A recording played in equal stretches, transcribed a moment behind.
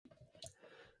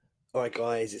Alright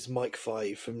guys, it's Mike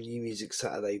 5 from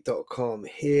NewMusicSaturday.com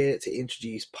here to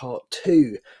introduce part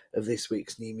 2 of this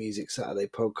week's New Music Saturday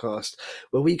podcast,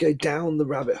 where we go down the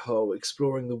rabbit hole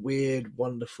exploring the weird,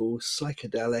 wonderful,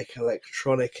 psychedelic,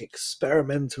 electronic,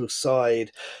 experimental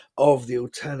side of the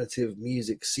alternative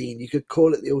music scene. You could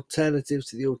call it the alternative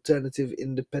to the alternative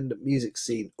independent music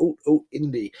scene,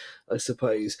 indie, I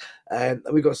suppose. And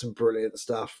we got some brilliant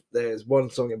stuff. There's one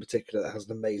song in particular that has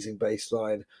an amazing bass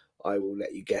line. I will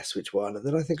let you guess which one, and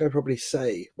then I think I probably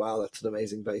say, wow, that's an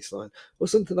amazing bass line, or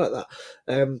something like that,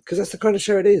 because that's the kind of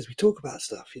show it is. We talk about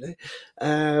stuff,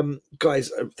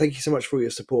 guys, thank you so much for all your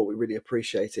support. We really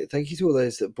appreciate it. Thank you to all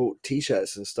those that bought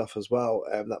t-shirts and stuff as well.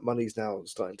 That money's now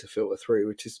starting to filter through,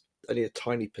 which is only a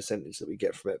tiny percentage that we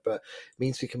get from it, but it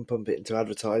means we can pump it into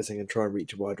advertising and try and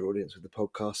reach a wider audience with the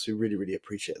podcast. So we really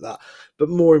appreciate that. But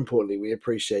more importantly, we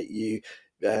appreciate you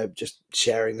just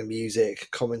sharing the music,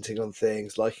 commenting on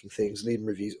things, liking things, leaving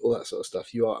reviews, all that sort of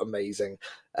stuff. You are amazing,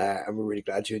 and we're really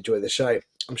glad you enjoy the show.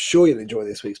 I'm sure you'll enjoy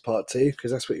this week's part 2,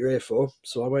 because that's what you're here for,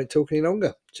 so I won't talk any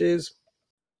longer. Cheers.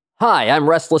 Hi, I'm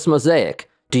Restless Mosaic.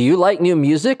 Do you like new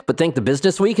music, but think the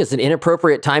business week is an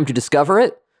inappropriate time to discover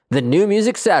it? Then New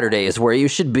Music Saturday is where you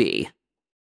should be.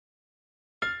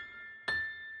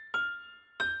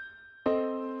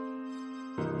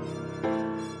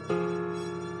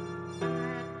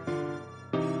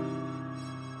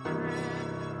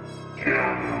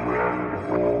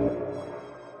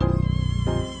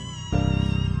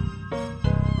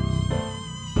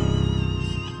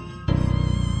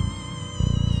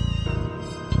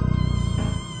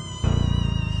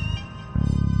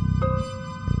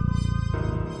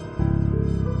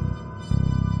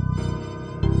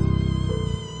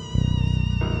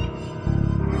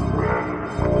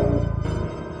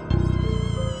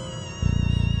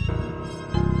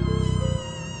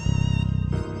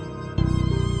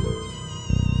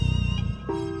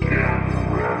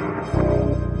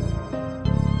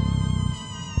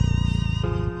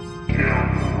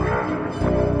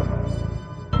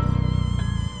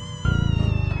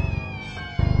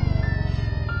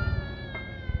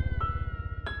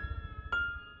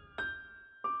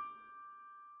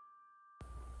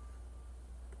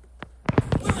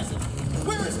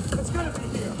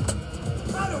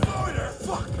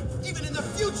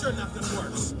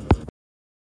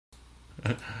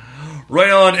 Right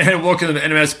on, and welcome to the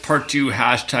NMS Part 2,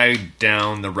 hashtag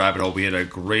down the rabbit hole. We had a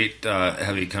great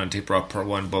heavy kind of taper off Part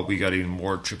 1, but we got even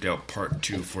more tripped out Part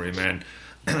 2 for you, man.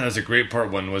 That was a great Part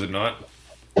 1, was it not?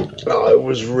 Oh, it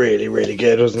was really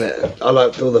good, wasn't it? I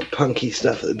liked all the punky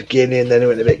stuff at the beginning, then it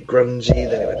went a bit grungy,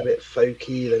 then it went a bit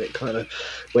folky, then it kind of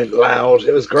went loud.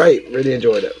 It was great, really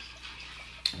enjoyed it.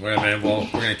 Right, man. Well,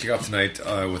 we're going to kick off tonight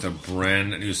with a brand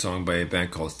new song by a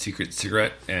band called Secret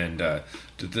Cigarette, and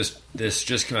this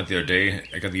just came out the other day.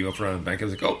 I got the email from the bank. I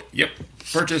was like, oh, yep,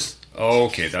 purchase. Oh,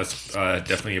 okay, that's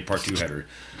definitely a Part 2 header.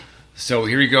 So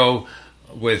here we go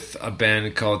with a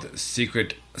band called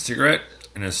Secret Cigarette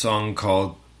and a song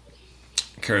called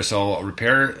Carousel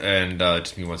Repair. And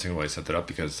just give me 1 second while I set that up,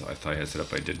 because I thought I had set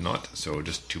up. I did not. So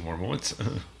just 2 more moments.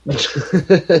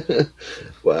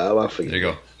 Wow, I think. There you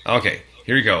go. Okay.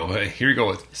 Here we go. Here we go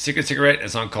with Secret Cigarette and a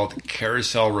song called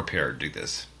Carousel Repair. Dig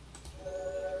this.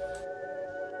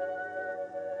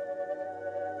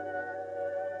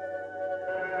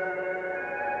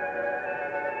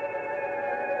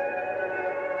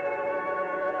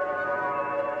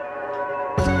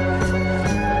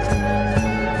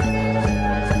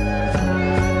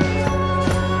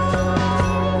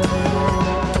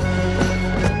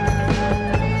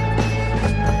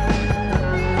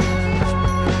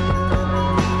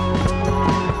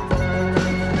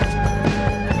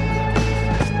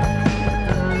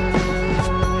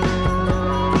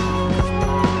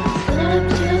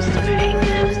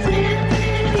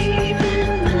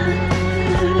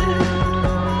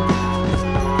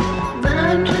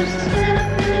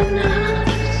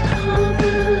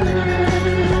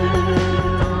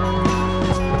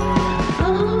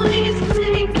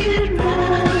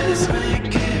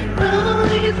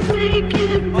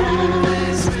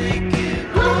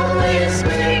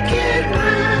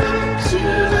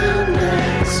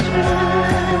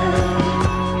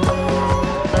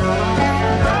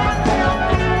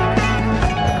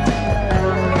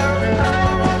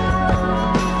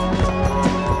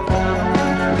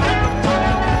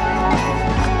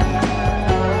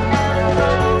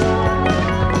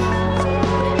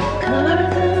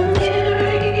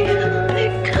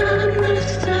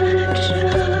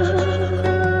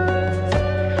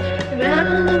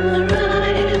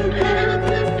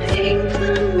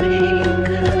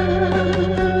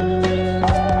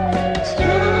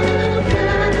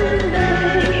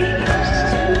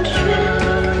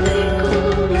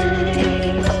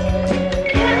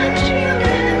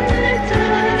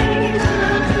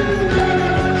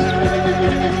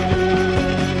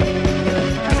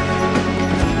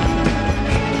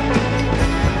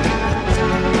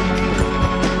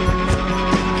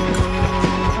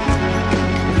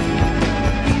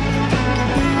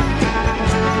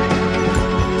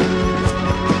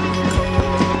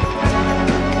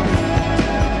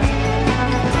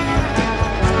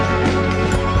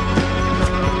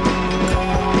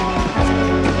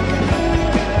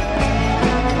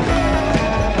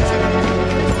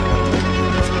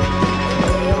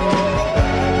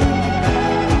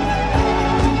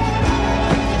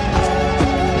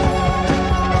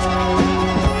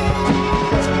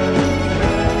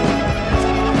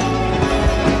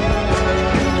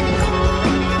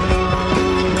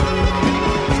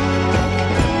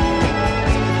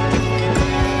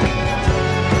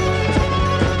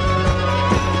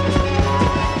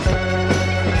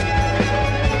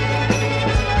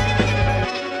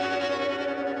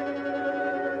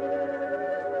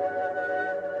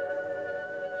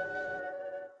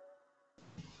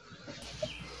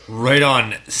 Right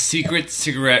on. Secret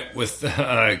Cigarette with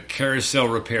Carousel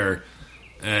Repair.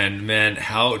 And man,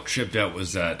 how tripped out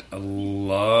was that? I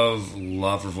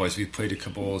love her voice. We've played a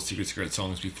couple of Secret Cigarette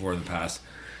songs before in the past.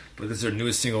 But this is her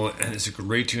newest single, and it's a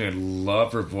great tune. I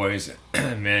love her voice.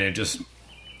 Man, it just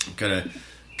kind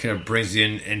of brings you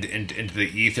into the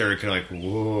ether. Kind of like,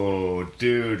 whoa,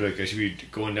 dude, like I should be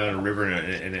going down a river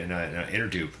in an inner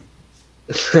tube.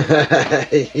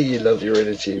 You love your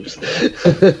inner tubes.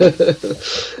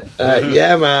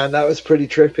 Yeah, man, that was pretty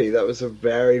trippy. That was a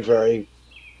very, very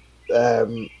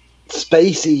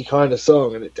spacey kind of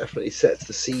song, and it definitely sets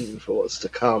the scene for what's to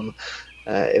come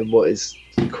in what is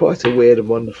quite a weird and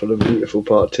wonderful and beautiful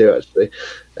part too, actually,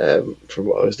 from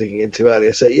what I was digging into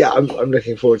earlier. So yeah, I'm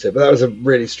looking forward to it. But that was a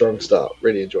really strong start.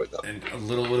 Really enjoyed that. And a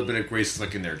little bit of Grace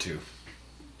Slick in there too.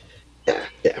 Yeah,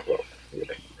 well, you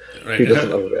know. Right. Who doesn't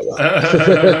love a bit of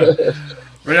that?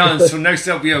 Right on. So next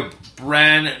up, we have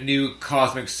brand new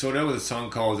Cosmic Soda with a song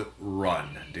called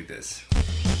Run. Dig this.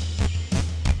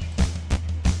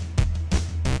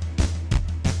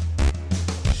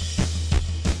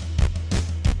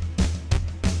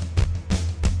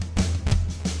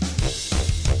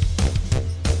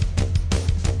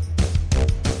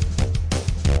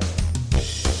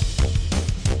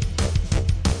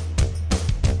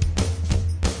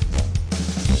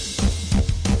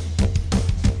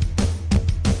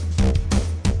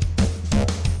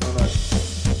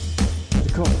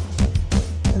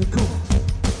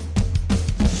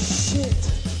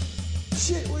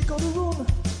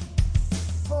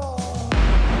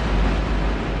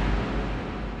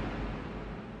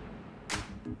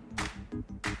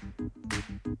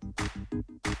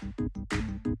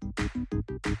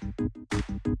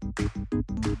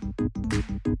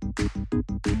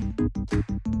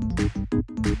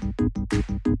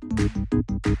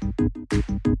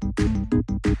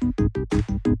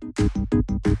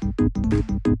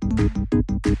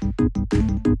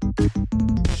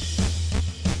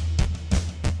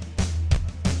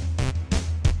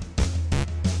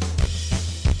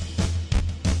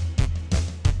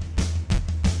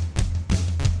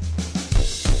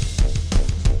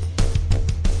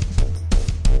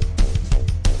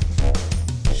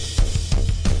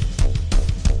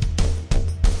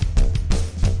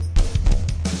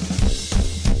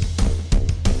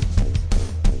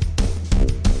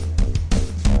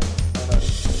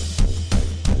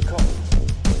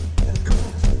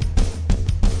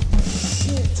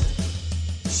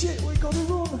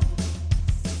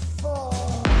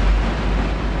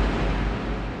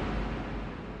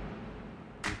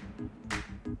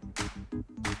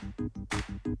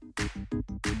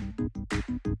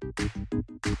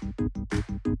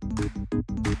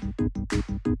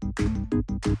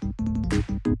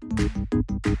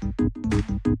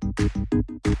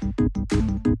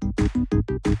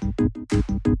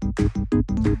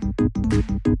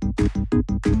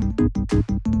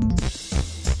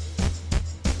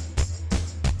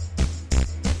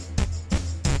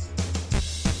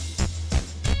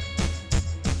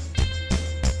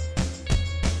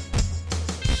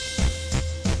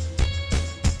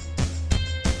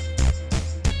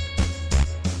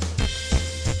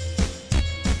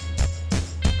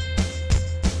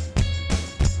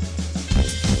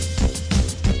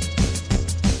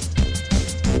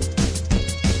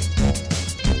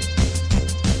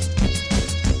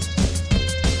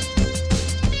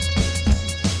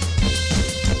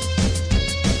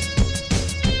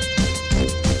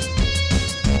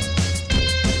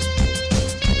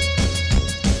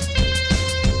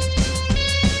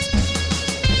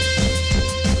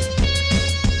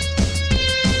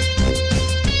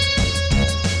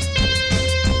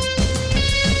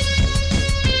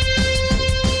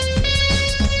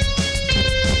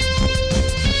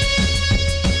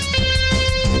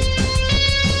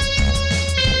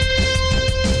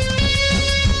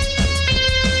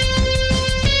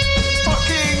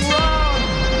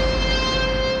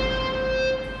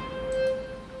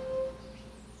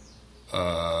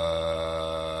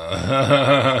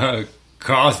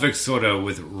 Cosmic Soda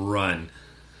with Run.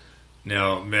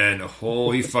 Now, man,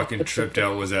 holy fucking tripped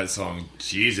out was that song.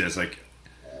 Jesus, like,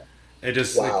 it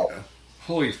just, wow. like,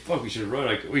 holy fuck, we should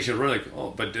run,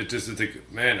 oh, but it just, it's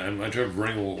like, man, I'm sure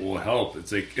running will help.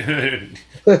 It's like, the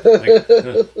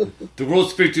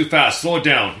world's speaking too fast, slow it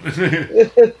down.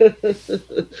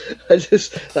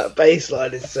 That bass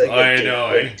line is so good. I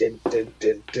know,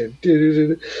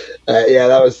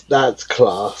 yeah, that's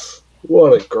class.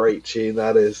 What a great tune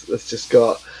that is. It's just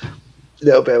got a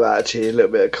little bit of attitude, a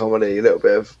little bit of comedy, a little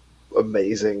bit of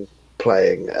amazing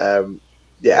playing.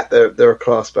 Yeah, they're a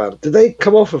class band. Did they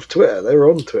come off of Twitter? They were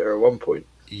on Twitter at one point.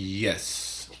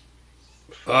 Yes.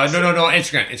 No.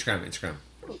 Instagram.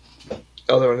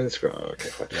 Oh, they're on Instagram. Oh, okay,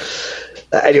 fine.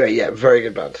 Anyway, yeah, very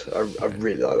good band. I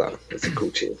really like that. It's a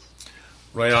cool tune.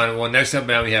 Right on. Well, next up,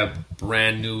 man, we have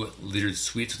brand new Lizard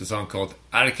Sweets with a song called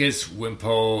Atticus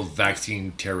Wimpole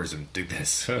Vaccine Terrorism. Dig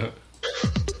this.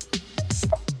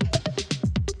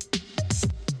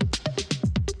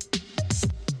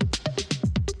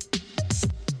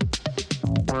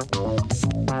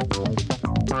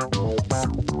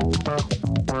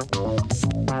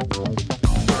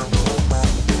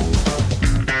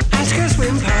 Atticus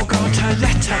Wimpole got a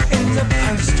letter in the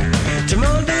post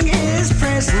demanding his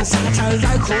presence at a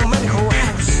local medical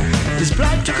house. His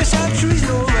blood took a surgery's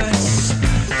enormous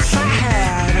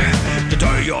fat. The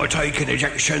day I take an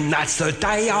injection, that's the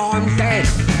day I'm dead.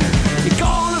 He got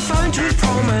on the phone to his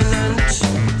prominent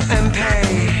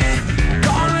MP,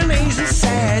 got on her knees and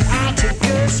said,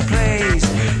 Atticus, please,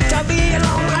 don't be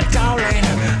alone, my darling,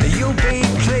 you'll be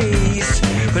pleased.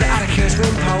 But Atticus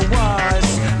Wimpole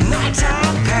was not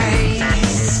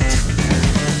appeased.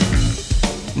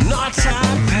 Not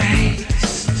appeased.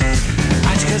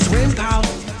 Atticus Wimpole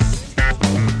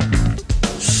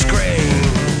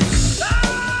screams.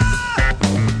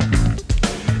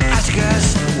 Atticus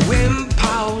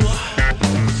Wimpole.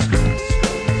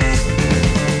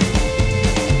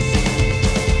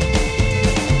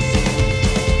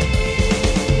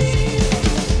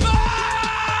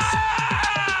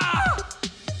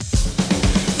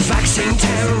 Vaccine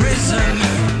terrorism,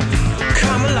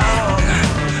 come along.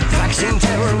 Vaccine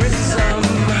terrorism,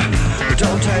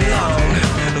 don't take long.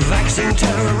 Vaccine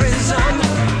terrorism,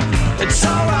 it's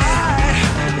alright.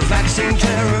 Vaccine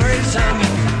terrorism,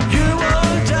 you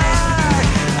won't die.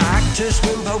 Atticus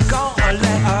Wimpole got a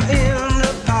letter in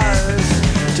the post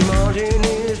demanding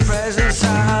his presence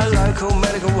at a local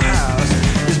medical house.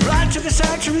 His blood took a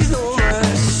surgery's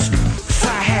enormous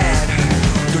fat head.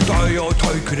 The day I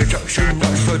take an injection,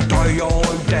 that's the day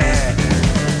I'm dead.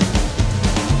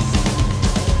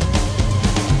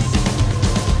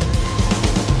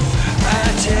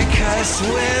 Atticus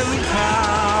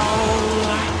Wimpole.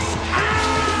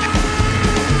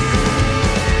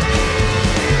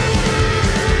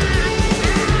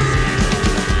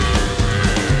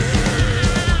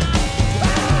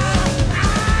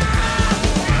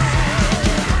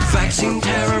 Vaccine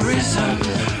terrorism,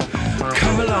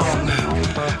 come along.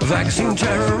 Vaccine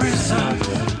terrorism,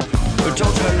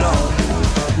 don't take long.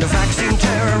 No vaccine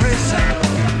terrorism,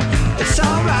 it's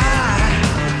alright.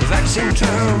 Vaccine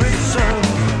terrorism,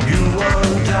 you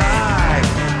won't die.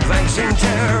 Vaccine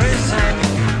terrorism,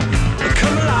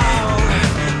 come along.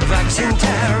 Vaccine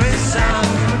terrorism,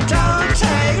 don't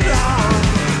take long.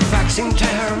 Vaccine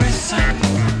terrorism,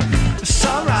 it's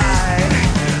alright.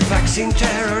 Vaccine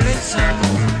terrorism,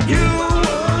 you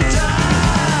won't die.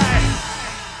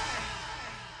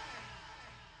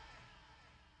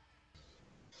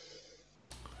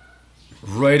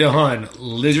 Right on.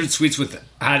 Lizard Sweets with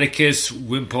Atticus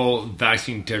Wimpole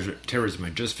Vaccine Terrorism. I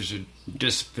just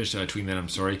fished between that, I'm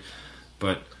sorry.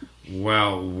 But,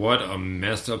 wow, what a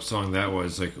messed up song that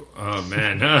was. Like, oh,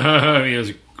 man. I mean, it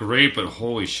was great, but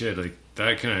holy shit. Like,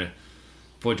 that kind of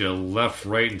put you left,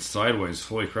 right, and sideways.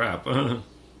 Holy crap.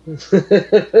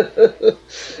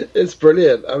 It's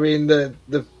brilliant. I mean, the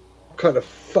kind of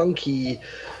funky,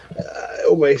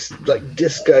 almost like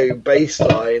disco bass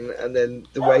line, and then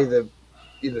the way the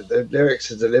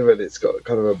lyrics are delivered, it's got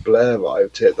kind of a Blur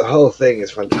vibe to it. The whole thing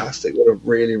is fantastic. What a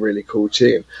really, really cool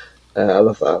tune. I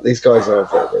love that. These guys are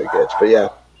very, very good. But yeah,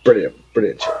 brilliant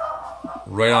tune.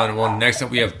 Right on. Well, next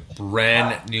up we have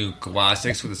brand new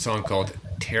Glassix with a song called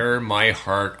Tear My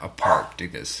Heart Apart.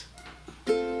 Dig this.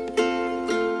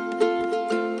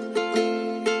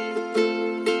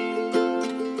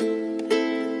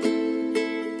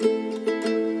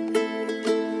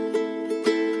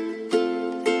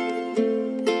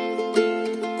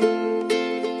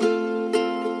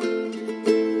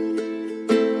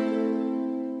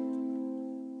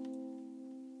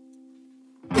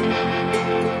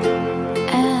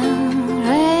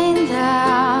 Rain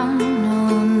down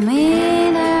on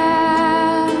me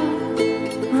now.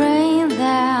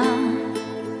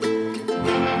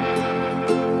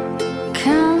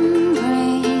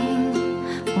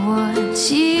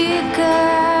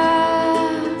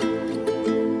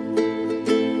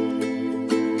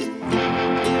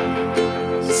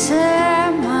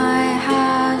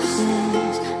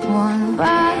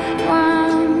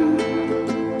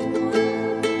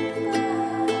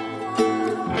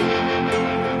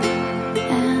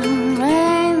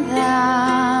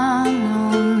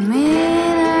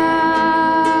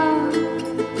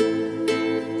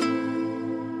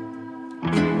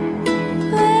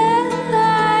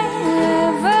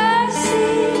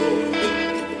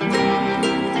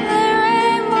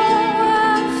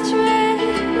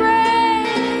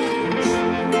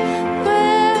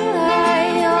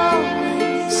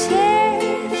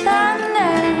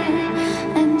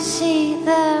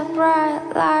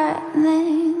 strike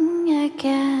lightning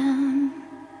again.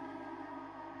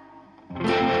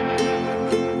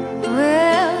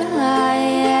 Will I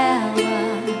ever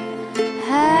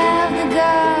have the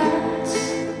guts?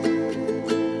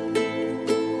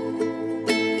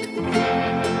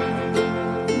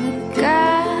 The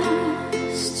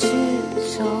guts to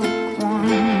talk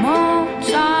one more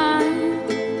time.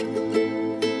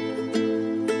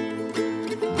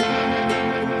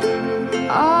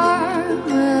 Or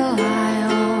will I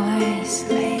always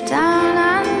lay down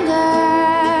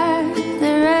under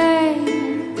the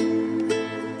rain,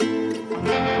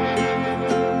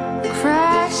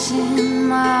 crashing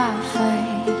my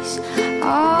face,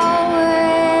 always,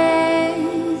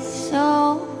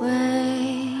 always.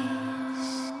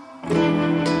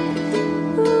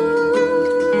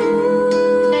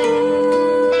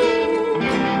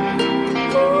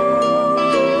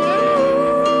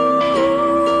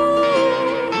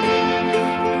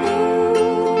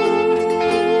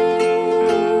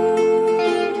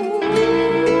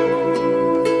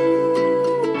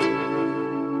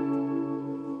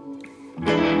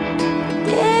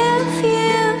 If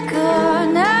you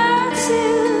go now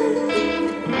too,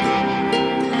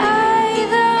 I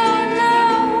don't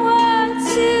know what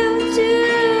to do.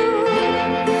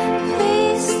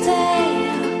 Please stay.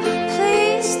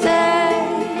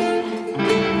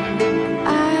 I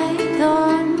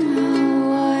don't know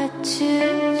what to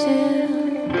do.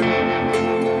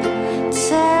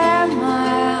 Tear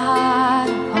my heart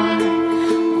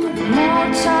apart one more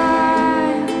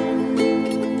time.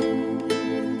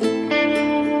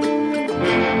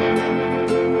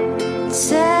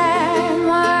 Tear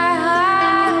my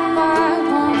heart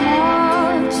apart one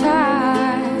more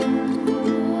time.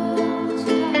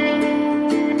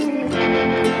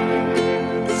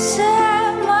 Tear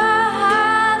my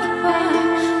heart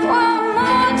apart one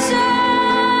more time.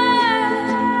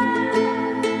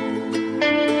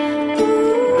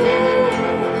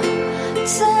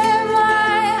 Tear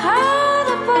my heart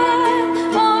apart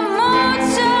one more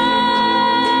time.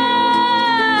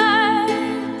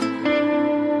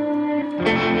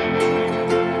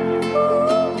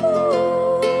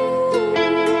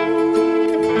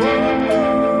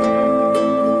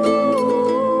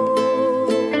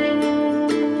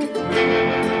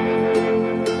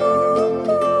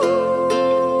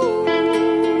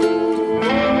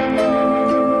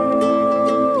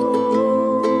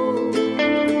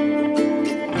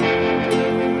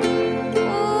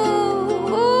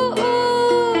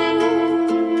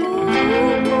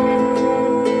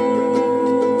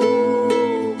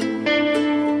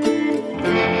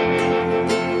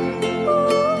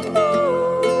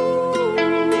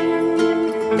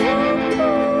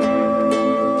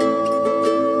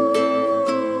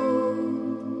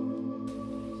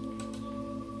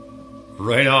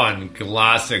 Right on,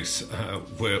 Classics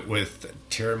with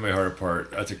Tearing My Heart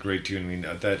Apart. That's a great tune. I mean,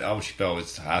 that album she felt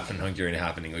was half in Hungarian,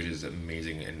 half in English is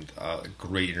amazing and a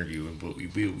great interview. And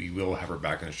we will have her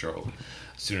back on the show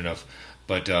soon enough.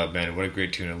 But man, what a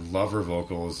great tune! I love her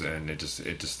vocals, and it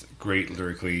just great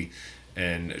lyrically,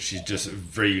 and she's just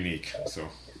very unique. So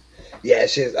Yeah,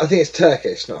 she is. I think it's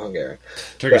Turkish, not Hungarian.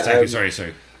 Turkish, But, sorry.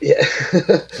 Yeah.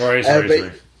 Sorry.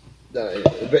 No,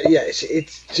 but yeah,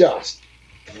 it's just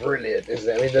brilliant, isn't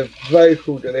it? I mean, the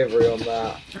vocal delivery on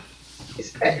that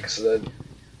is excellent.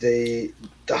 The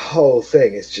whole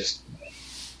thing is just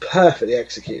perfectly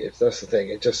executed. That's the thing.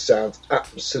 It just sounds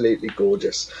absolutely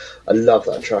gorgeous. I love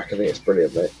that track. I think it's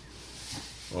brilliant, mate.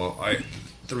 Well,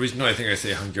 the reason I think I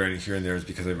say Hungarian here and there is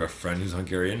because I have a friend who's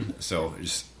Hungarian, so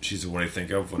she's the one I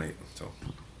think of when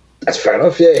That's fair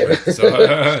enough. Yeah.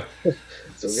 So,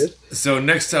 it's all good. So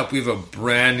next up, we have a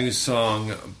brand new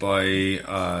song by,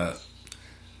 her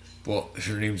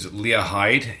name's Leah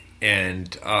Hyde,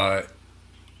 and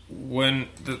when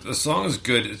the song is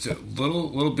good, it's a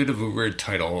little bit of a weird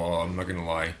title. I'm not gonna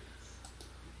lie,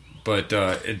 but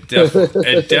it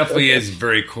definitely is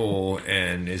very cool,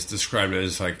 and is described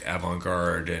as like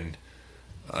avant-garde and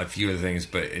a few other things,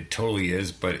 but it totally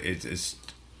is. But it's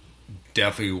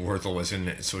definitely worth a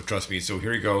listen. So trust me. So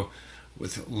here we go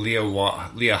with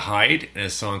Leah Hyde and a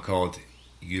song called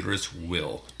Uterus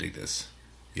Will. Dig this.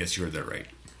 Yes, you heard that right.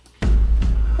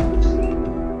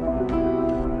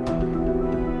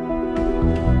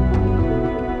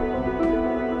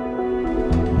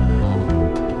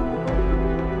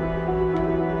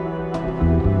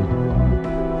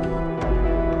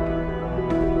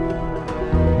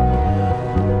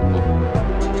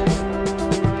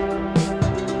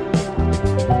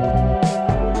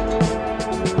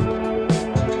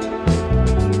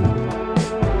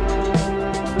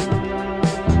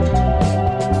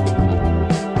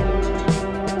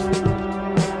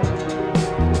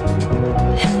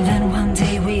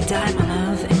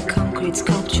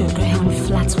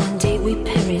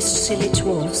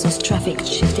 traffic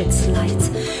shifted its lights.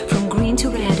 From green to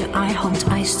red, I humped,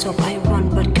 I stopped, I run,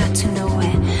 but got to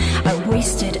nowhere. I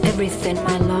wasted everything,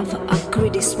 my love, a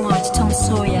greedy smart Tom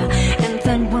Sawyer. And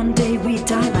then one day we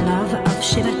die, my love, of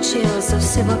shiver chills, of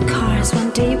silver cars.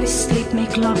 One day we sleep,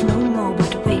 make love no more,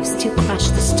 but waves to crush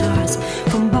the stars.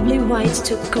 From bubbly white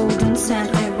to golden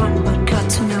sand, I run, but got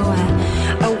to nowhere.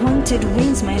 I wanted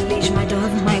wings, my liege, my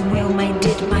dove, my will, my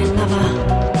deed, my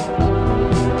lover.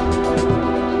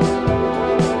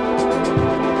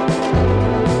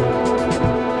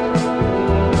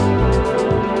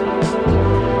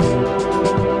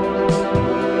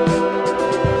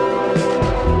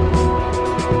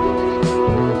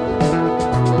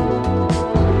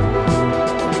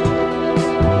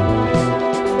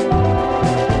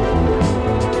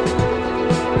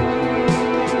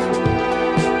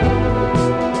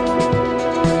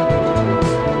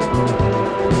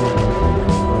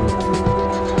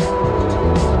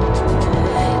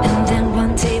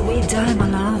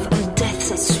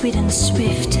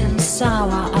 Swift and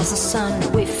sour as the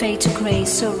sun, we fade to grey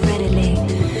so readily.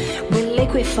 We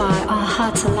liquefy our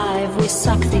hearts alive, we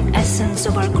suck the essence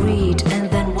of our greed, and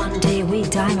then one day we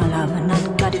die, my love, and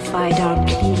ungodified our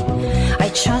plea. I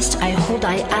trust, I hold,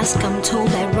 I ask, I'm told,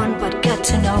 I run but got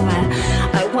to nowhere.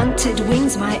 I wanted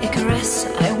wings, my Icarus,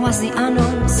 I was the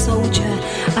unknown soldier,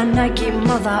 a naggy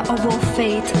mother of all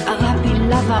fate, a happy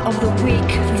lover of the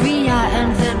weak, Rhea,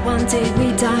 and then one day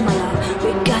we die, my love,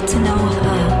 we got to know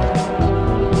her.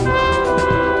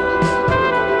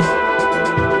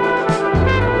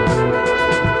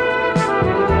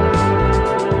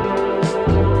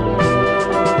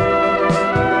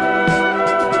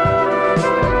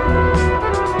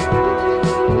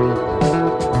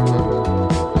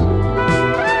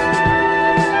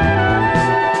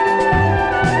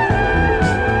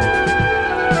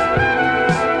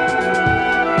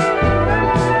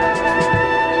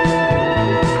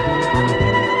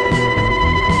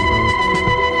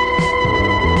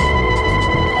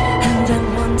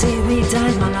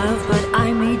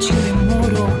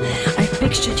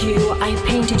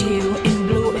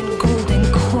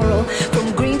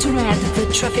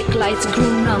 Traffic lights grew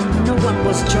numb, no one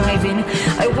was driving.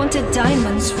 I wanted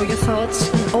diamonds for your thoughts,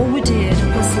 and all we did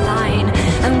was lying.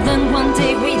 And then one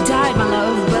day we died, my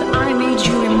love, but I made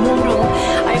you immortal.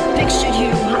 I pictured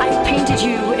you, I painted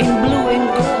you in blue and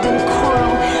golden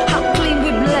coral. How clean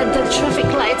we bled the traffic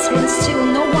lights when still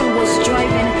no one was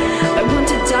driving. I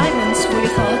wanted diamonds for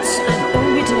your thoughts, and all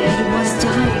we did was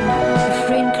dying. If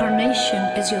reincarnation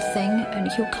is your thing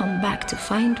and you come back to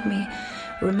find me,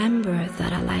 remember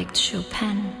that I liked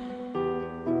Chopin.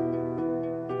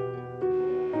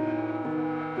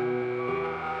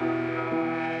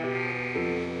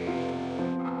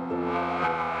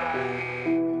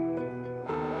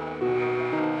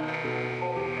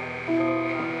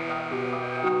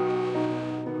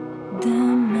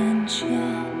 Dementia,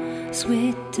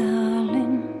 sweet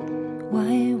darling,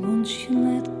 why won't you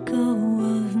let go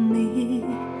of me?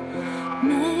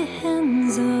 My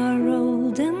hands are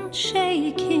old and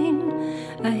shaking,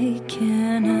 I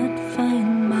cannot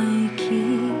find my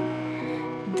key.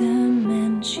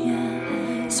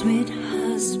 Dementia, sweet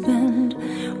husband,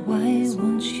 why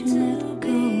won't you let go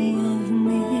of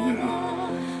me?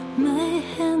 My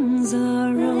hands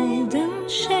are old and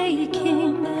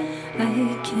shaking,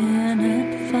 I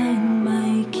cannot find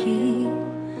my key.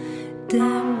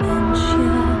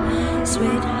 Dementia,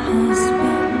 sweet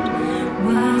husband,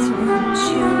 why won't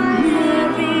you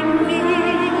marry me?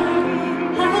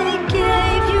 I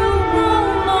gave you all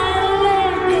my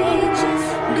luggage,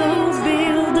 go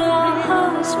build a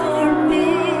house for me.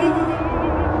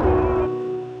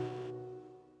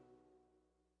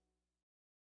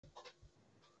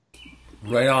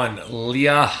 Right on,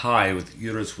 Leah High with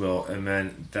Uterus Will, and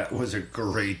man, that was a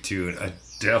great tune.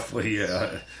 Definitely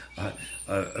a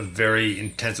very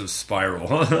intensive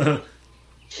spiral.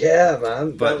 Yeah,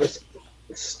 man, But- that was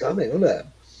stunning, wasn't it?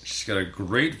 She's got a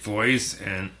great voice,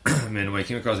 and man, when I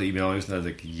came across the email, I was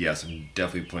like, yes, I'm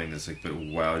definitely playing this. Like, but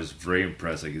wow, just very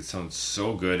impressed. Like, it sounds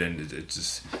so good, and it's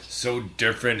just so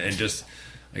different, and just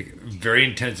like very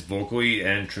intense vocally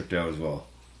and tripped out as well.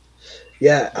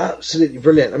 Yeah, absolutely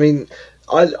brilliant. I mean,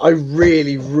 I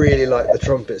really, really liked the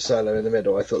trumpet solo in the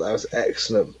middle. I thought that was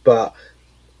excellent. But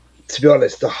to be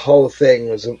honest, the whole thing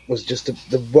was just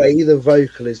the way the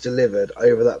vocal is delivered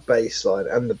over that bass line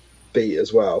and the beat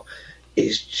as well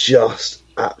is just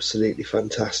absolutely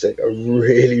fantastic. I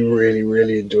really, really,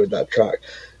 really enjoyed that track.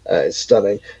 It's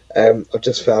stunning. I've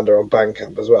just found her on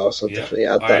Bandcamp as well, so I'll definitely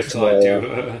add that to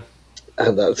my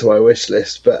add that to my wish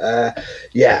list. But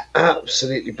yeah,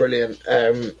 absolutely brilliant.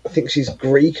 I think she's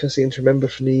Greek, I seem to remember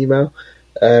from the email.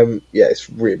 Yeah, it's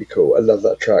really cool. I love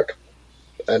that track.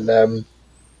 And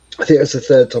I think it's the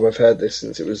third time I've heard this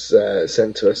since it was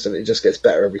sent to us, and it just gets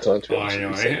better every time. To be honest, I know.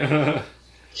 with you. Eh?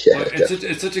 Yeah, Well, definitely.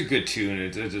 it's such a good tune.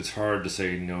 It's hard to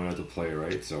say no not to play,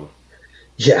 right? So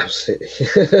Yeah, absolutely.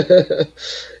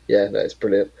 Yeah, no, it's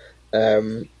brilliant.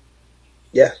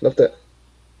 Yeah, loved it.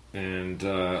 and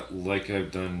like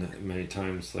I've done many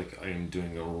times, like I am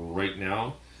doing right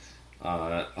now.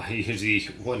 I usually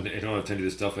when I don't have time to do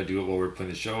this stuff, I do it while we're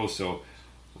playing the show. So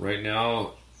right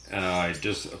now, I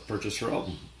just purchased her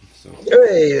album. So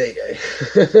Hey, there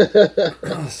you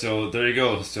go. so there you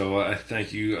go. So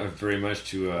thank you very much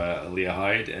to Leah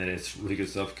Hyde, and it's really good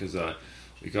stuff because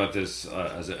we got this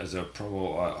as a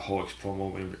promo Holics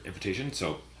promo invitation.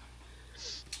 So,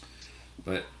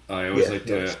 but I always Yeah, like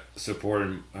nice. to support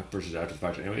and purchase after the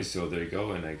fact anyway. So there you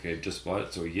go, and I just bought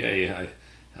it. So yay! I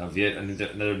have yet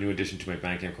another new addition to my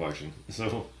Bandcamp collection.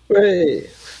 So Hey.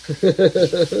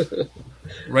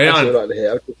 right That's what I on. like to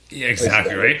hear. Yeah,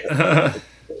 exactly right.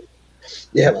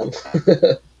 Yeah, man.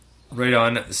 Right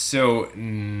on. So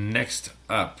next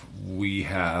up, we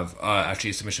have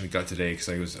actually a submission we got today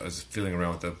because I was feeling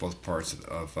around with both parts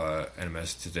of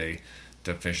NMS today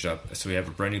to finish it up. So we have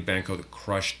a brand new band called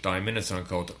Crushed Diamond, a song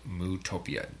called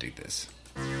Mootopia. Dig this.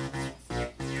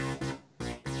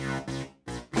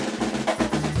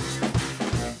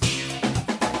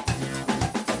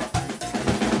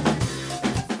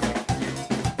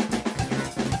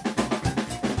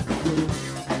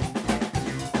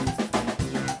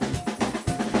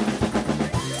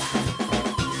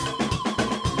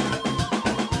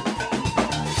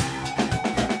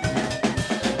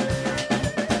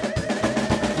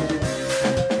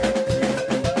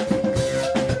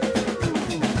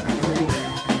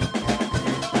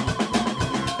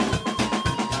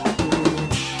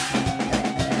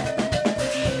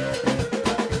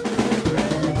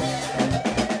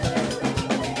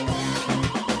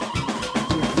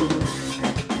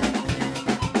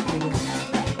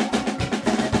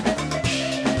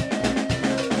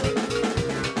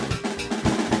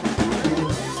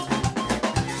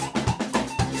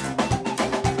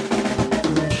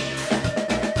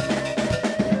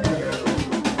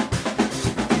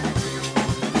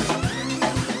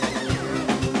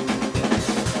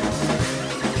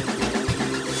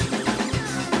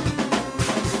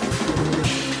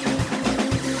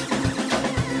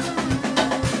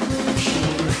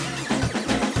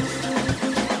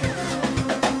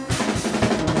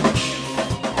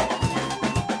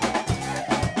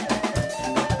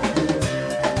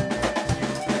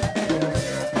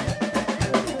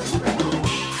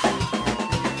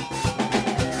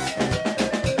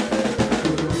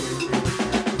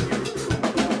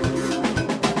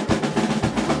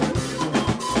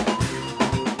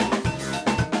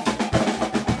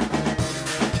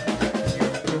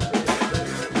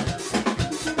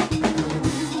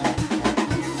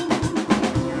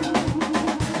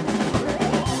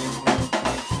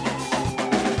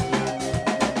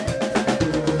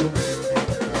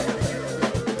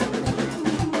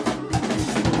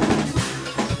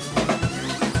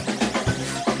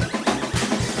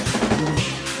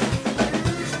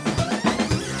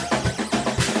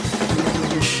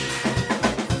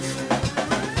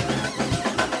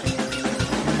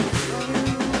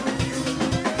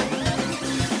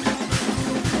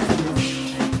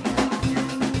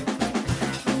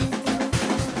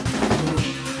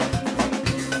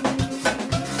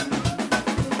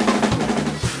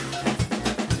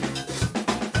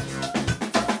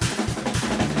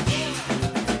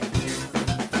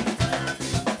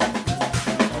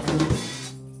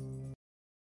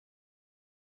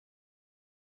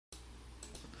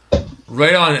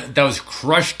 Right on. That was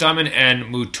Crushed Diamond and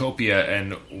Mootopia,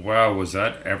 and wow, was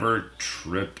that ever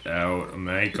tripped out? Oh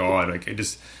my god, like it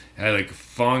just had like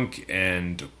funk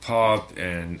and pop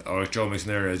and electro mix in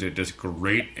there. It was just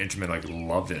great instrument. Like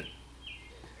loved it.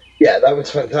 Yeah, that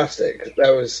was fantastic.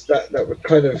 That was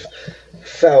kind of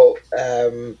felt.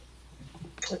 Oh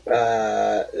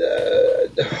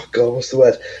God, what's the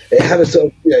word? It had a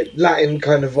sort of Latin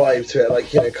kind of vibe to it, like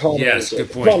carnival. Yes,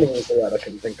 good point. Carnival is the word I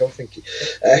couldn't think of. Thank you.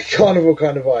 Carnival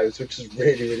kind of vibes, which is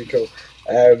really really cool.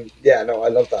 Yeah, no, I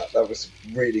love that. That was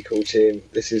really cool tune.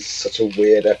 This is such a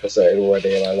weird episode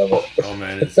already, and I love it. Oh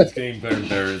man, it's getting better and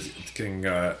better. It's getting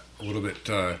a little bit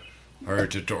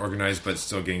harder to organize, but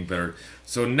still getting better.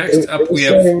 So next up we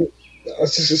have. I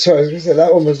was going to say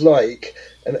that one was like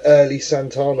an early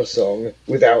Santana song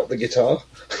without the guitar.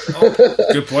 Oh,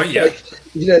 good point. Yeah. Like,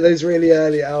 you know, those really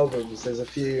early albums, there's a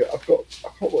few. I forgot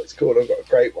what it's called. I've got a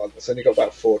great one. It's only got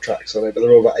about 4 tracks on it, but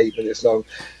they're all about 8 minutes long,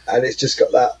 and it's just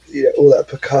got that, you know, all that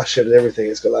percussion and everything.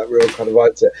 It's got that real kind of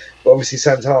vibe to it. But obviously,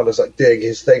 Santana's like doing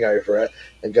his thing over it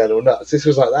and going all nuts. This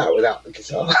was like that without the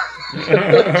guitar.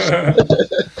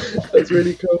 That's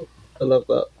really cool. I love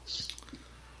that.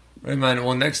 Right, man.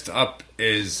 Well, next up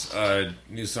is a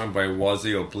new song by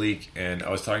Wazzy Oblique, and I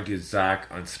was talking to Zach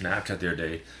on Snapchat the other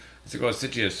day. I was like, "Oh, I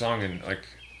sent you a song," and like,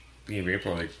 being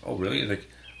April, like, "Oh, really?" Like,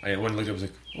 I went and looked up. I was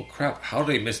like, "Oh crap! How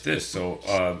did I miss this?" So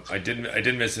I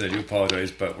did miss it. I do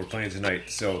apologize, but we're playing it tonight.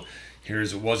 So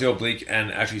here's Wazzy Oblique,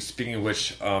 and actually, speaking of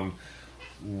which,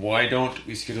 why don't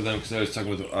we schedule them? Because I was talking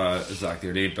with Zach the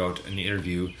other day about an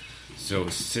interview. So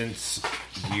since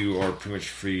you are pretty much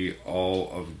free all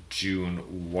of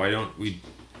June, why don't we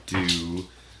do,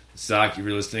 Zach, if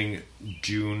you're listening,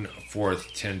 June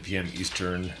 4th, 10 p.m.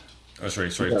 Eastern. Oh, sorry,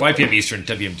 5 p.m. Eastern,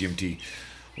 10 p.m. GMT.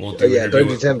 We'll do don't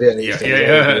do 10 p.m. Eastern.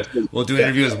 Yeah. We'll do an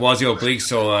interview with Wazzy Oblique,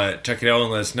 so check it out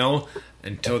and let us know.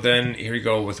 Until then, here we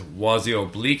go with Wazzy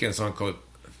Oblique and a song called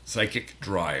Psychic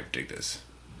Drive. Dig this.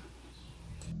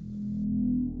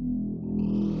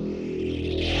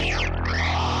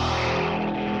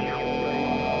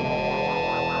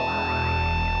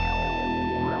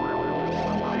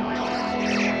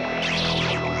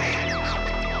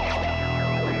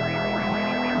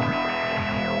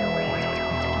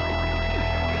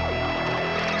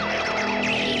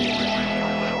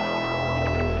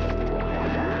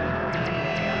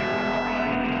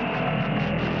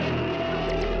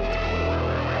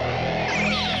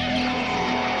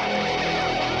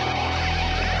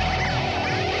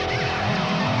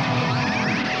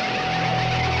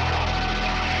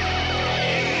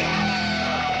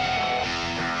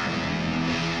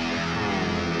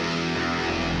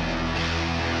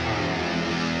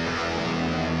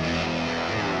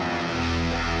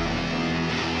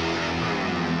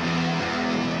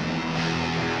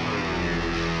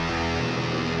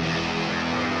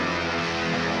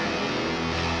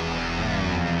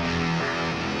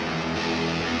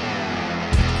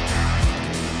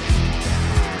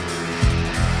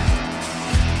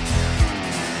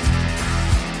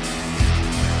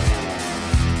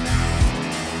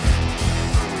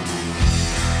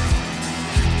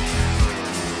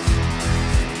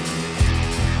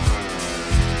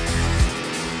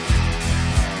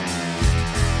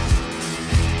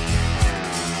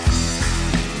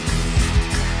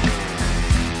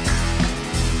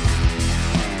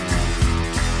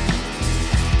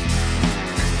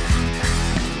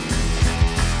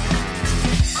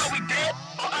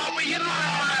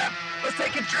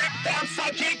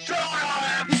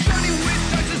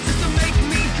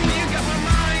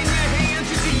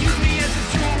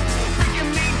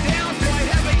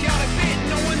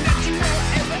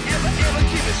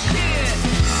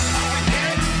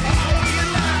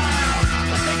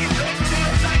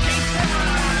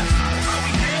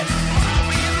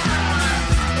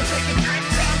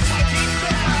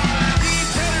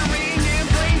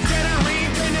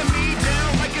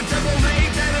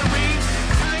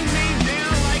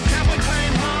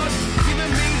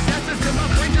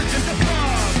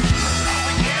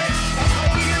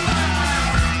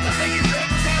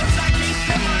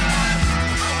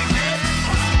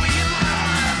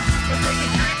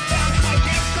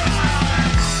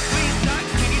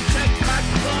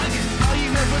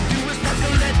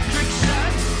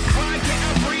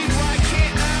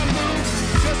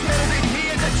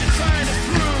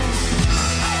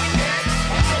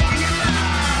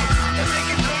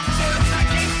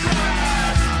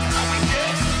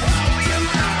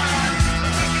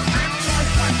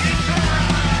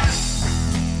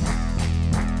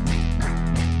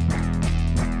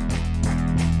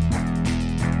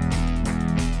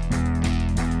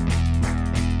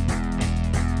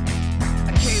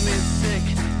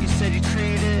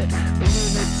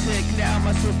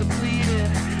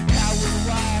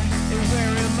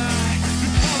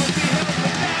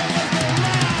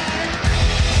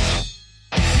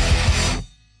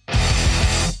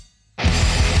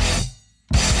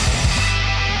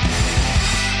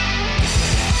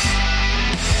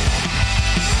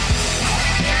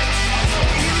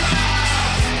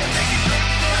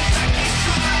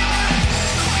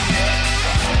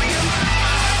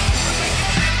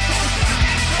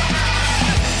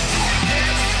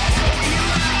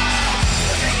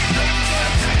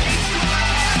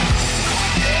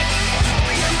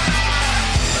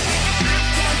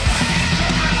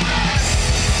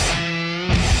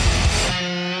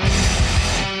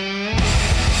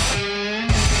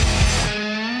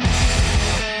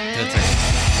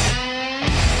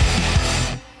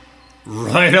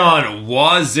 Right on.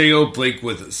 Wazeo Blake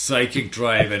with Psychic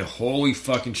Drive, and holy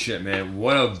fucking shit, man.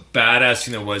 What a badass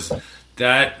thing that was. Like,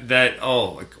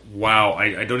 wow.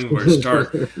 I don't even know where to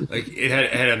start. Like, it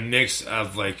had a mix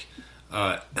of, like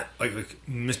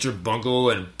Mr. Bungle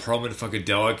and Parliament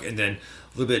Funkadelic, and then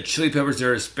a little bit of Chili Peppers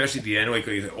there, especially at the end, like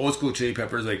old school Chili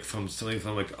Peppers, like from something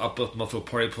from, like, Uplift Muffle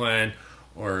Party Plan,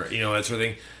 or, you know, that sort of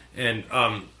thing. And,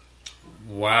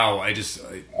 wow,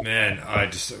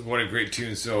 what a great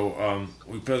tune. So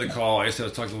we put out the call. I was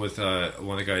talking with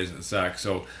one of the guys, Zach.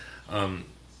 So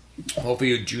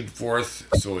hopefully June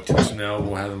 4th, so 2 weeks from now,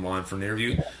 we'll have them on for an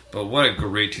interview. But what a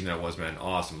great tune that was, man.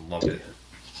 Awesome. Loved it.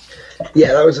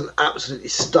 Yeah, that was an absolutely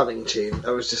stunning tune.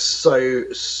 That was just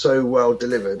so well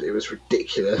delivered. It was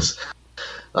ridiculous.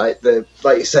 Like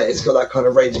you say, it's got that kind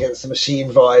of Rage Against the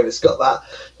Machine vibe. It's got that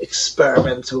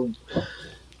experimental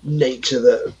nature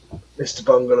that Mr.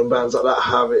 Bungle and bands like that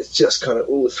have. It's just kind of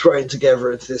all thrown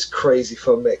together into this crazy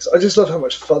fun mix. I just love how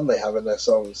much fun they have in their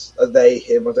songs. Him,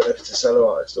 I don't know if it's a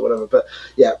solo artist or whatever, but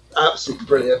yeah, absolutely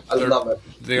brilliant. I love it.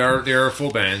 They are a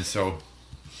full band, so.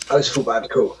 Oh, it's full band,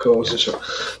 cool, I wasn't sure.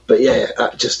 But yeah,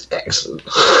 just excellent.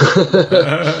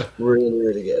 Really,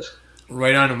 really good.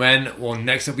 Right on, man. Well,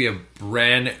 next up we have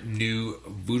brand new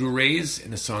Voodoo Rays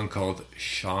in a song called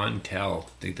Chantel.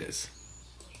 Dig this.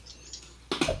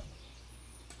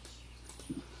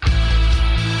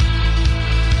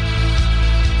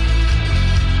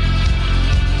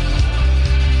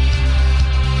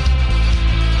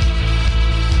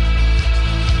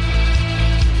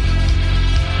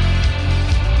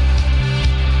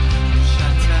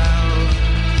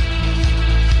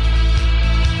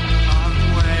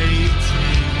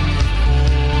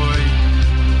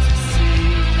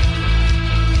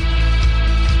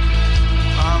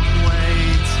 I'm waiting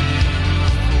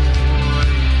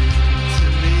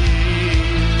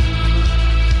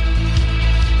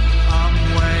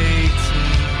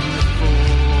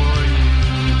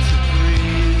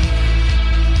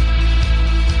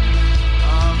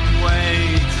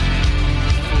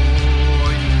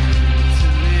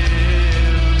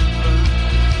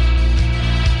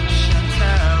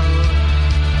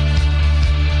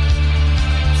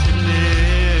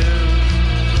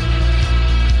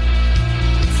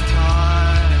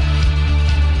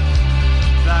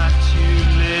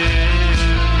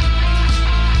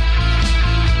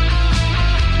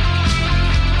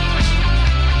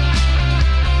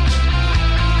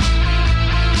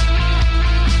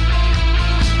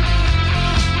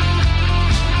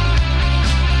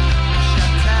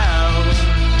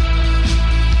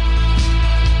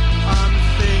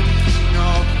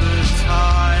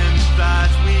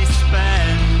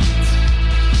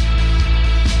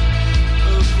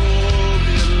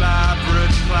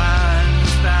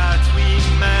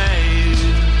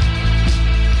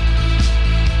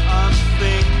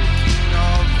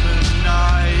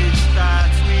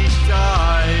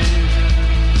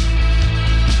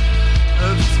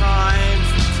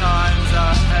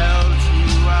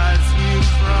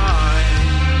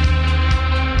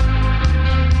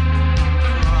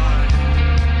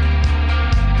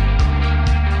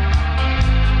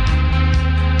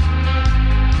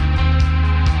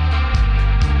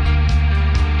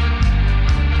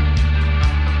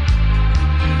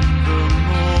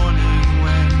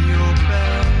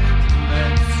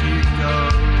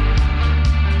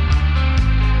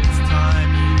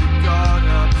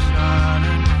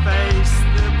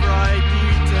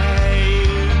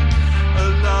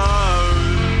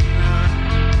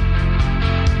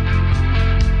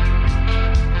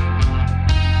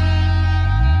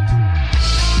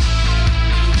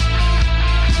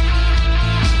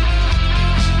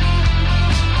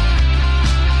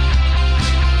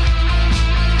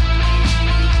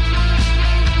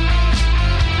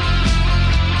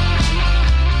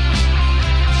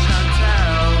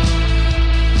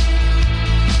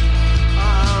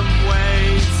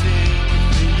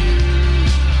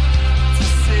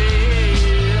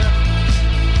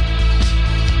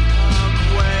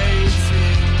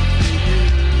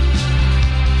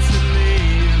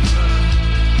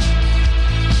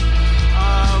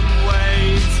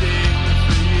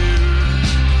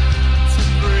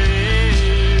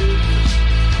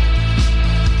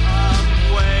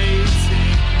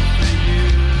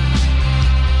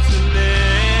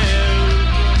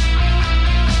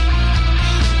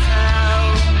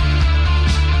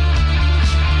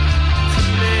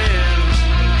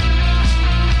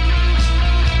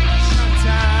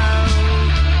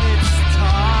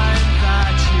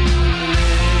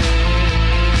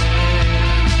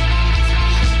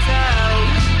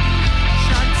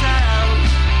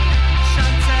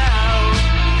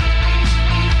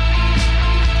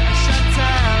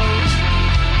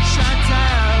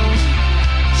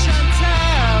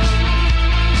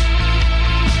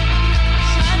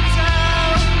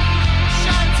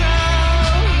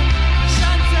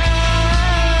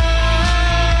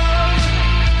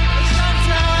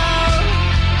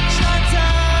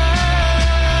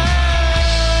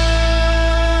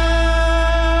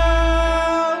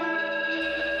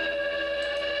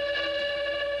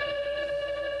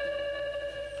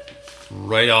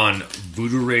right on.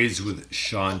 Voodoo Rays with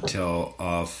Chantel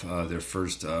off their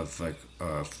first of like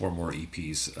 4 more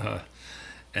EPs.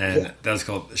 And that's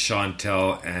called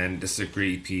Chantel, and this is a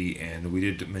great EP. And we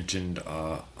did mention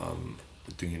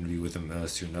doing an interview with them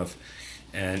soon enough.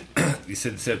 And we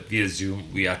said via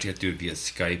Zoom. We actually have to do it via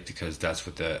Skype because that's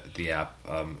what the app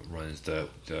runs the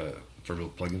virtual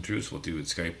plugin through. So we'll do it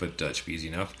Skype, but it should be easy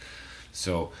enough.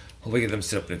 So hopefully get them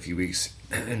set up in a few weeks.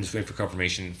 And just waiting for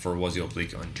confirmation for Was the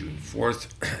Oblique on June 4th.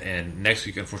 And next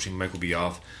week, unfortunately, Mike will be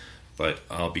off. But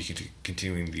I'll be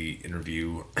continuing the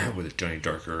interview with Johnny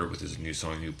Darker with his new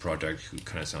song, new project, who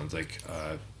kind of sounds like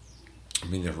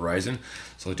Meeting the Horizon.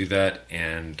 So I'll do that.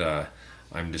 And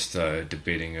I'm just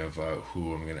debating of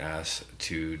who I'm going to ask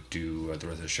to do the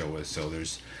rest of the show with. So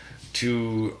there's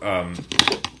 2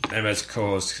 NMS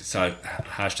co-hosts,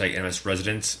 hashtag NMS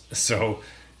residents. So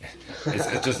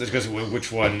it's just because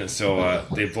which one. So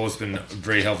they've both been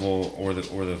very helpful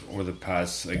over the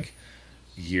past like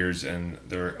years, and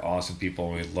they're awesome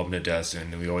people. We love them to death,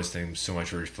 and we always thank them so much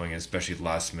for filling in, especially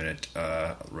last minute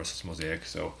Restless Mosaic.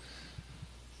 So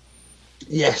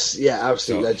Yes, yeah,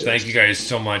 absolutely. so thank you guys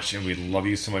so much, and we love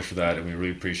you so much for that, and we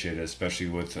really appreciate it, especially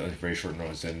with very short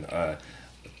notice. And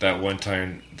that one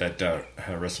time that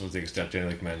Restless Mosaic stepped in,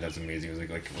 like, man, that's amazing. It was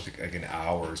like an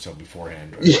hour or so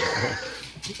beforehand. Right?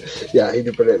 Yeah, he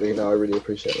did brilliantly. No, I really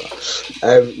appreciate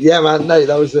that. Yeah, man, no,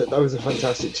 that was a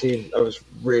fantastic tune. That was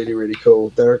really, really cool.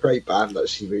 They're a great band,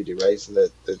 actually, Voodoo Rays, and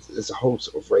there's a whole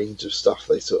sort of range of stuff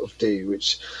they sort of do,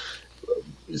 which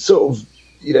sort of,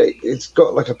 you know, it's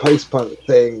got like a post-punk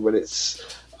thing, but it's,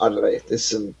 I don't know, there's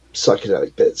some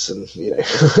psychedelic bits, and, you know,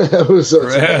 all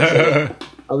sorts of things.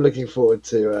 I'm looking forward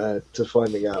to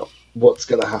finding out what's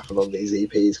going to happen on these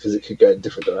EPs, because it could go in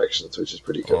different directions, which is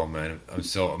pretty cool. Oh man, I'm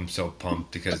so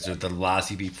pumped, because the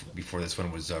last EP before this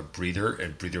one was Breather,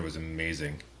 and Breather was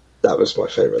amazing. That was my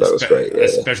favorite. That was great. Yeah,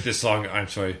 especially the song I'm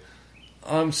sorry, do.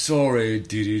 I'm so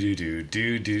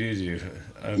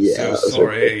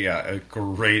sorry. Yeah, a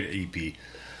great EP.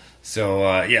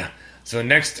 So So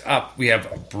next up, we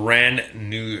have a brand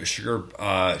new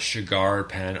Cigar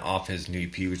Pan off his new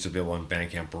EP, which is available on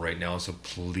Bandcamp right now. So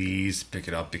please pick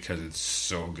it up because it's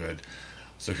so good.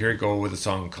 So here we go with a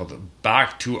song called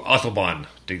Back to Autobahn.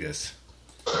 Dig this.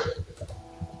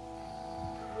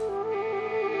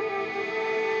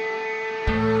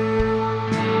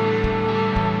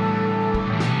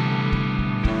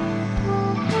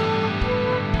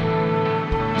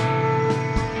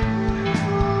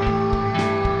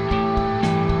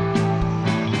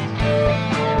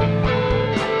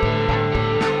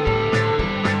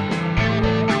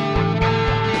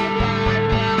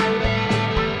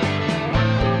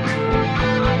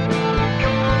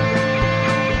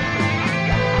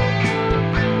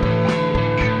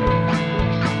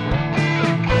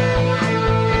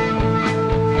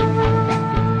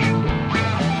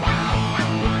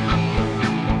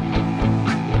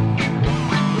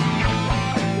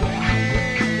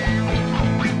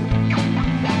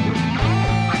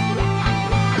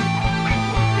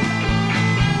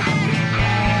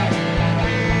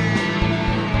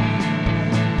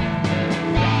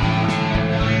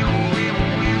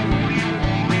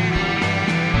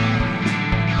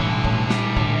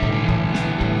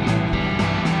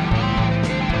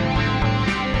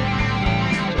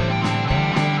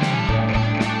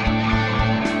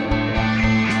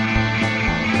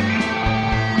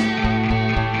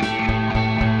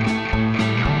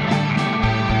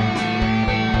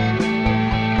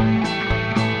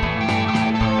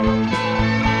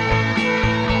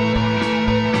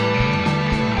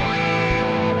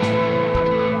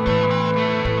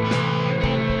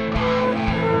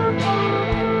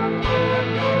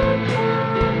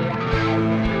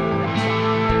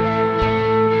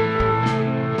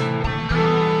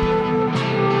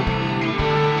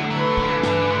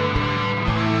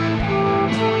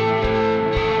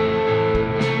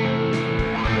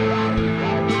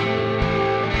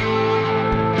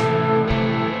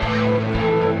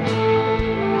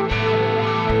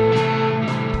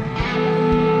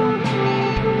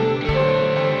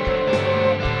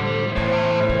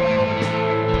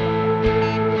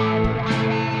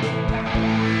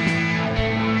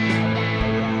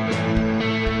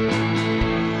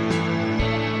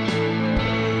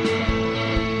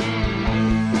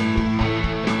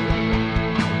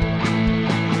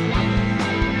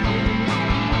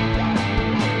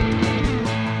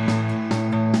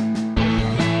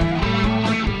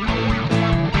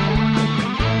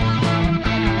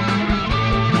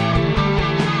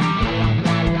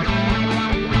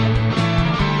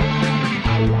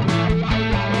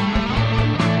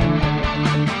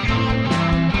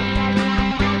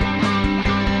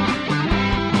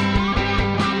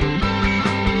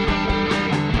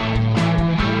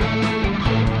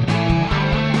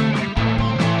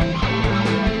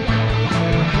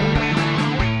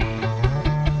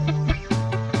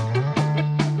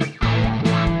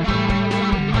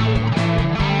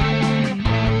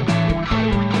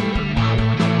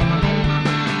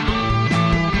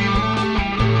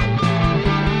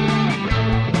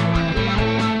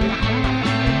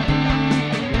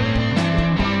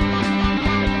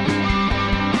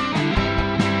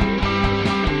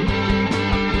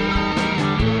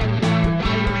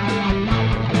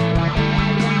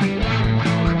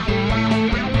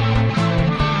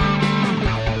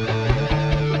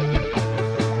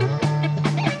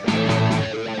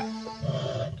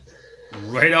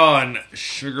 Right on,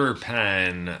 Sugar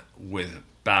Pan with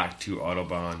Back to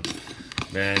Autobahn.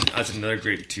 Man, that's another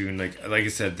great tune. Like I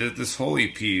said, this whole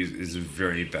EP is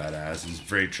very badass. It's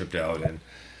very tripped out. And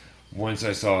once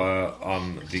I saw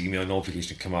the email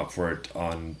notification come up for it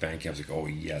on Bandcamp, I was like, oh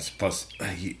yes. Plus,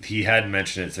 he had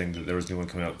mentioned it, saying that there was a new one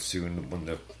coming out soon.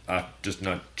 When just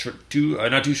not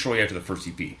too shortly after the first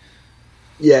EP.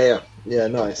 Yeah.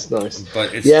 Nice. But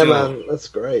it's yeah, still, man, that's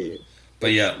great.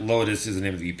 But yeah, Lotus is the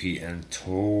name of the EP, and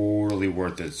totally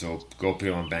worth it. So go pick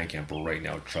it on Bandcamp right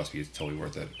now. Trust me, it's totally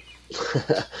worth it.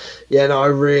 Yeah, no, I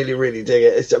really, really dig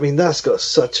it. That's got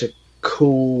such a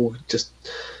cool just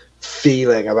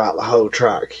feeling about the whole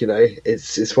track. You know,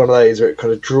 it's one of those where it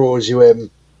kind of draws you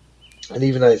in, and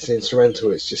even though it's an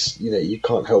instrumental, it's just, you know, you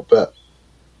can't help but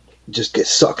just get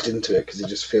sucked into it because it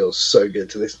just feels so good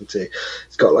to listen to.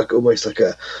 It's got like almost like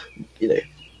a, you know,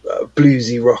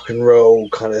 bluesy rock and roll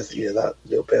kind of, you know, that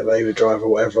little bit of overdrive or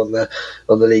whatever on the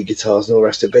lead guitars and all the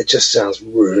rest of it, but it just sounds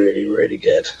really, really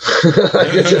good. I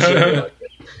just really like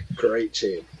it. Great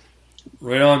tune.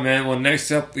 Right on, man. Well,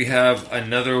 next up we have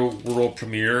another world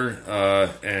premiere,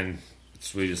 and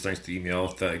it's really just thanks to the email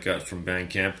that I got from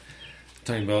Bandcamp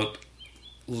talking about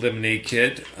Lemonade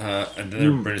Kid,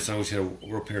 another British song which had a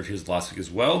world premiere of his last week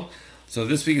as well. So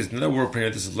this week is another world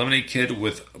premiere. This is Lemonade Kid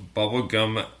with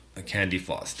Bubblegum Candy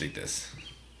Floss. Take this.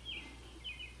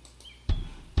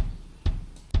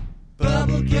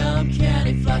 Bubblegum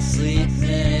candy floss sleeping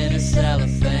in a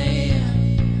cellophane.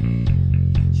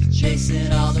 She's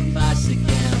chasing all the mice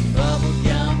again.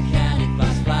 Bubblegum candy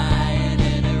floss flying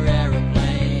in her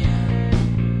aeroplane.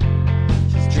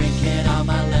 She's drinking all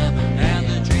my lemon, and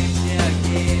the dreams you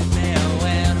gave me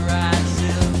went right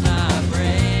to my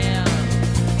brain.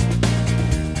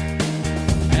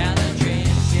 And the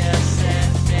dreams you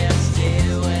sent me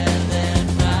still within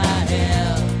my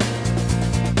head.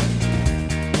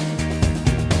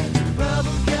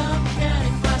 Bubblegum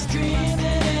candy floss dreaming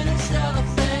in a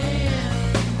cellophane.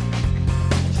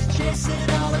 She's chasing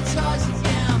all the toys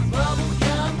again.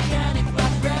 Bubblegum candy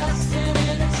floss resting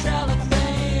in a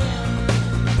cellophane.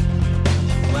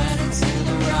 Went into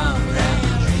the wrong lane.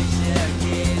 The dreams you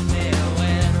gave me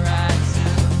went right to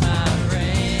my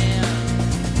brain.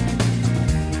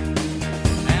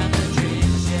 And the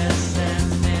dreams you sent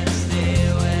me stay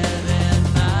within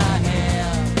my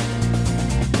head.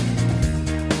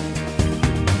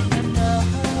 And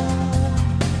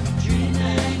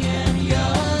dreaming in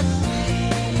your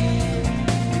sleep,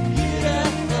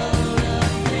 beautiful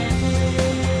looking.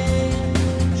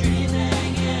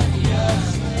 Dreaming in your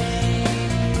sleep,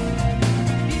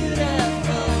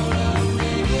 beautiful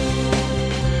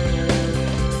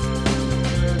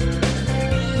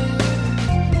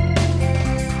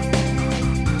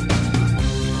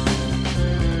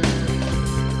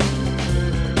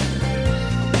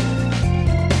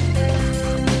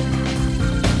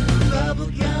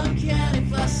Bubblegum candy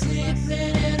floss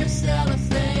sleeping in her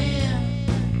cellophane.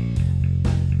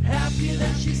 Happy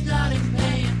that she's not in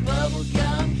pain.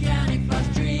 Bubblegum candy floss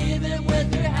dreaming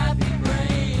with her happy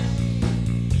brain.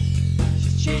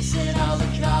 She's chasing all the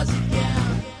cars again.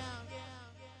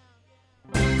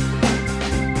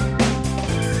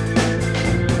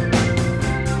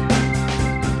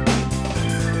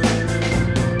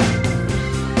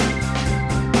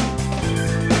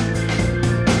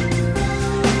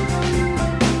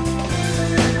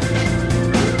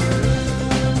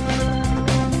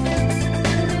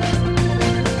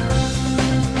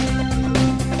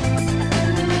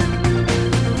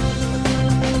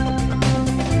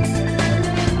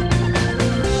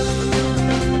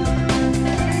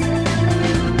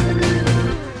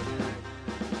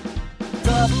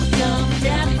 Bubblegum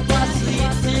candy floss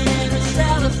sleeping in a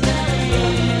cellophane.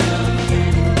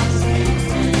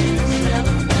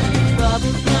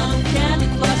 Bubblegum candy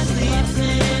floss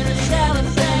sleeping in a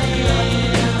cellophane.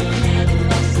 Bubblegum candy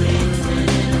floss sleeping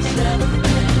in a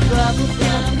cellophane. Bubblegum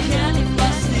candy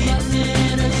floss sleeping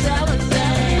in a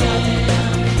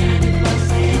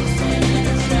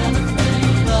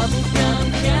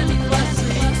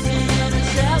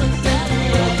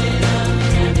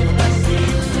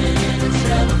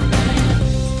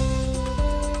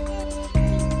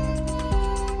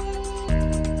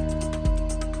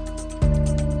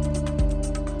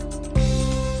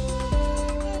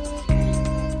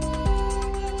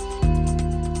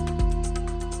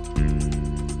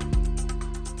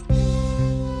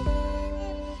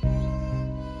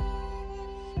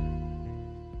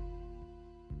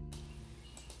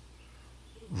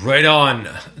Right on.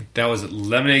 That was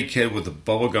Lemonade Kid with the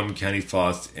Bubblegum Candy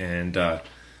Floss, and I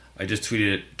just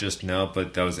tweeted it just now,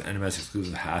 but that was an NMS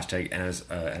exclusive hashtag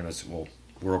NMS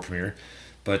world premiere.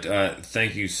 But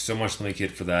thank you so much, Lemony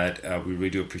Kid, for that. We really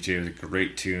do appreciate it. It was a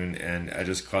great tune, and I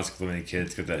just classic Lemony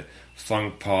Kid's got that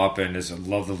funk pop, and just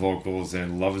love the vocals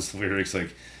and love his lyrics.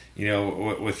 Like, you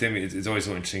know, with him, it's always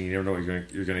so interesting. You never know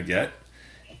what you're gonna get,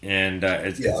 and but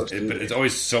it's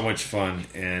always so much fun.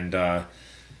 And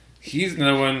he's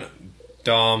another one.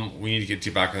 Dom, we need to get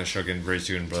you back on the show again very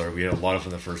soon, brother. We had a lot of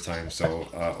fun the first time, so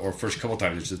or first couple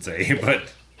times, I should say.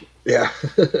 But Yeah.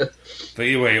 but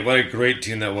anyway, what a great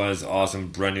tune that was! Awesome,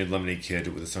 brand new Lemony Kid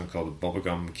with a song called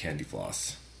 "Bubblegum Candy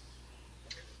Floss."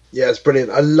 Yeah, it's brilliant.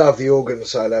 I love the organ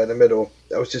solo in the middle.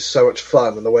 That was just so much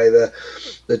fun, and the way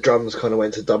the drums kind of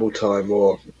went to double time,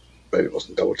 or maybe it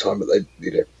wasn't double time, but they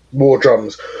more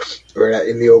drums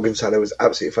in the organ solo was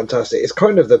absolutely fantastic. It's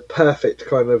kind of the perfect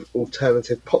kind of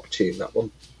alternative pop tune, that one.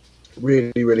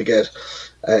 Really, really good.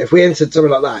 If we entered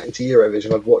something like that into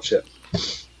Eurovision, I'd watch it.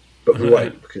 But we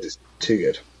won't, because it's too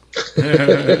good.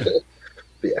 But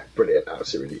yeah, brilliant.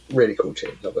 Absolutely, really cool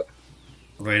tune. Love it.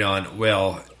 Right on.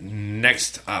 Well,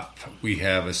 next up, we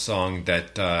have a song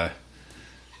that,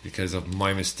 because of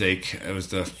my mistake, it was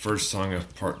the first song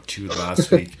of part 2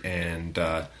 last week, and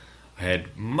I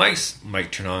had Mike's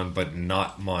mic turn on, but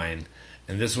not mine.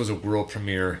 And this was a world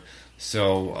premiere.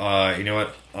 So, you know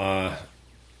what?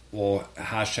 We'll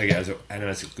hashtag it as an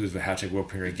NMS exclusive, hashtag world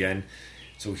premiere again.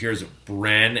 So here's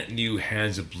brand new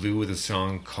Hands of Blue with a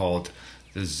song called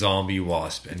The Zombie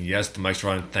Wasp. And yes, the mics are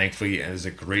on, thankfully, and it's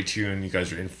a great tune. You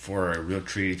guys are in for a real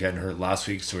treat if you hadn't heard it last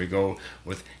week. So we go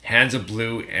with Hands of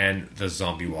Blue and The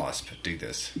Zombie Wasp. Dig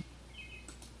this.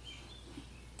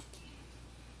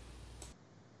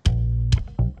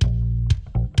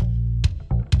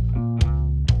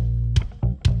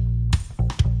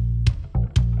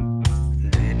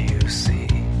 Did you see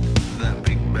that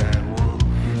big bad wolf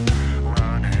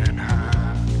running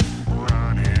high,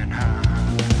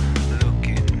 look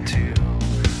into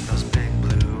those big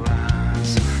blue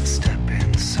eyes, step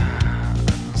inside.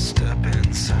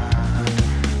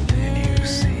 Did you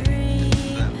see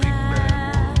that big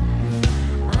bad wolf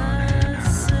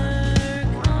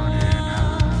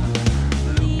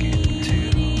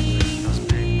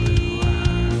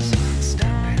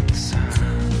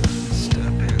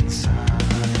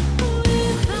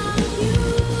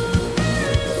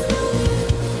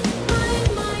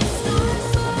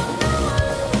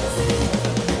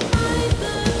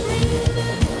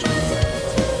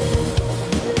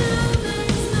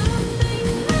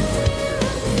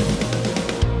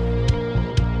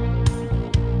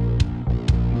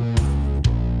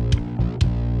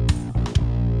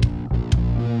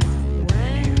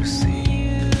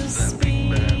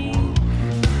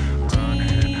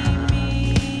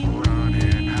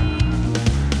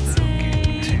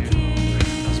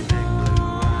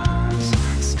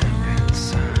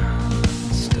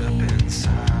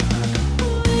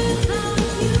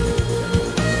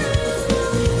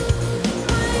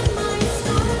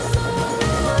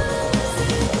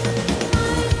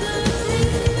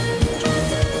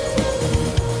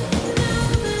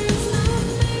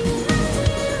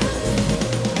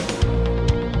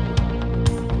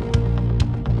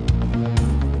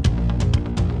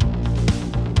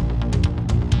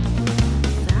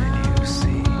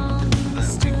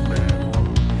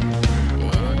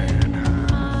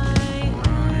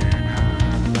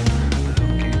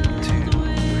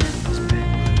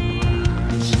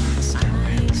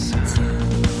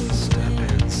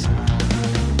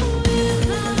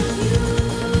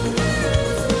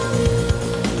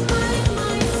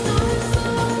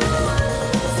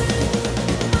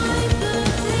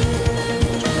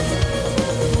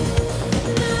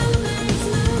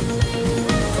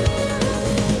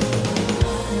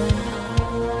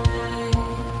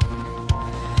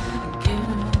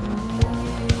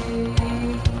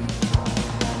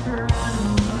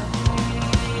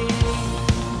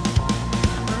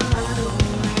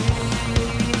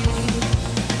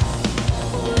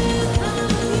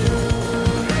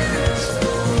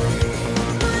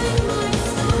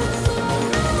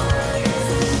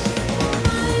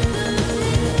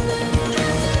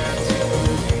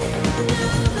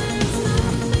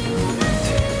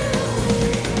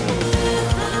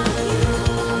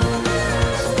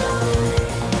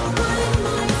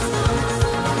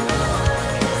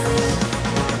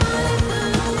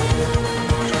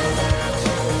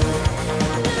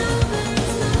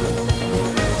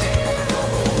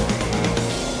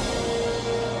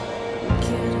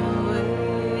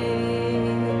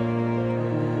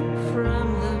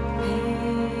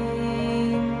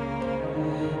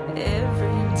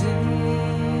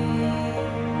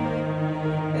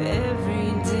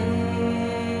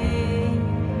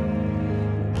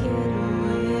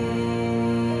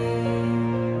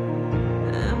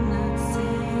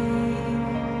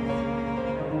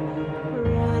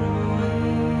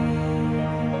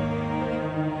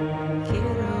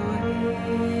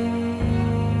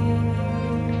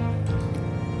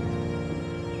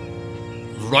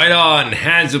Right on.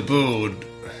 Hands of Blue.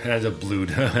 Hands of Blue.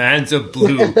 Hands of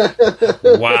Blue.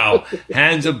 Wow.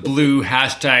 Hands of Blue.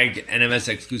 Hashtag NMS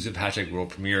exclusive. Hashtag world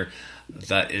premiere.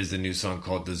 That is the new song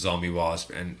called The Zombie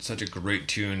Wasp, and such a great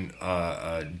tune.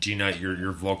 Gina,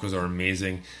 your vocals are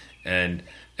amazing, and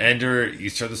Ender, you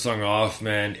start the song off,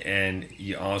 man, and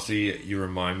you honestly you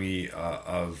remind me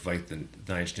of like the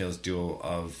Nine Inch Nails duo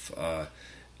of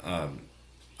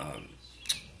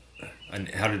and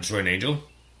How to Destroy an Angel.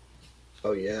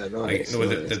 Oh yeah, Like, nice.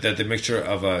 the mixture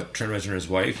of Trent Reznor and his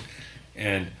wife,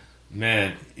 and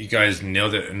man, you guys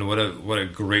nailed it, and what a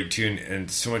great tune, and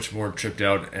so much more tripped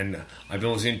out. And I've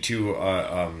been listening to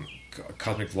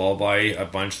Cosmic Lullaby a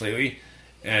bunch lately,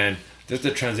 and there's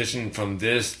the transition from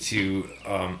this to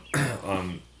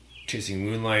Chasing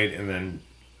Moonlight, and then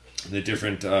the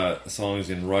different songs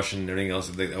in Russian and everything else.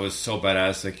 That was so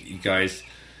badass. Like, you guys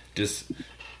just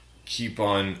keep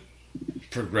on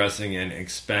progressing and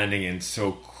expanding, and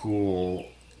so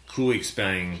coolly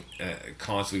expanding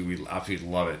constantly. We absolutely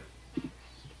love it.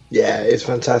 Yeah, it's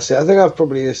fantastic. I think I've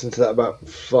probably listened to that about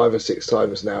 5 or 6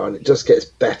 times now, and it just gets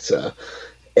better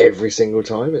every single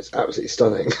time. It's absolutely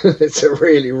stunning. It's a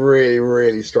really, really,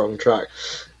 really strong track.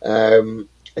 And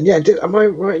yeah, am I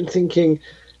right in thinking,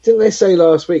 didn't they say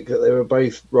last week that they were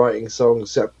both writing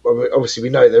songs? Obviously, we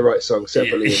know they write songs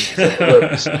separately in separate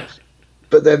rooms.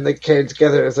 But then they came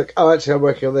together and it's like, oh, actually, I'm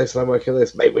working on this and I'm working on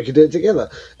this. Maybe we could do it together,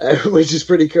 which is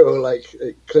pretty cool. Like,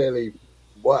 it clearly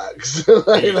works.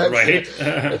 Right.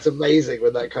 It's amazing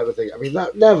when that kind of thing. I mean,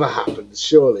 that never happens,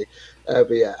 surely. But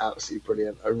yeah, absolutely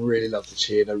brilliant. I really love the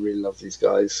tune. I really love these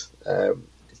guys. Yeah,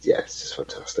 it's just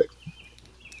fantastic.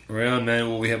 Right on, man.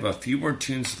 Well, we have a few more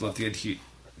tunes left to get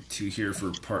to here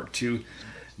for part 2.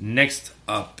 Next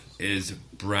up is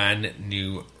brand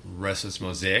new Restless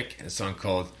Mosaic, a song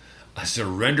called A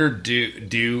Surrender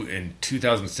Due in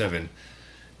 2007.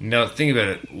 Now, think about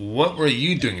it. What were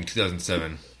you doing in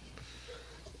 2007?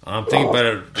 I'm thinking about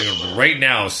it right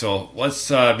now, so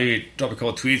let's maybe drop a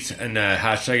couple tweets and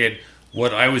hashtag it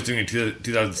what I was doing in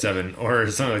 2007 or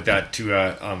something like that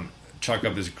to chalk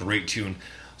up this great tune.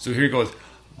 So here goes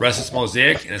Restless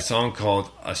Mosaic and a song called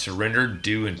A Surrender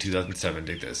Due in 2007.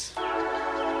 Dig this.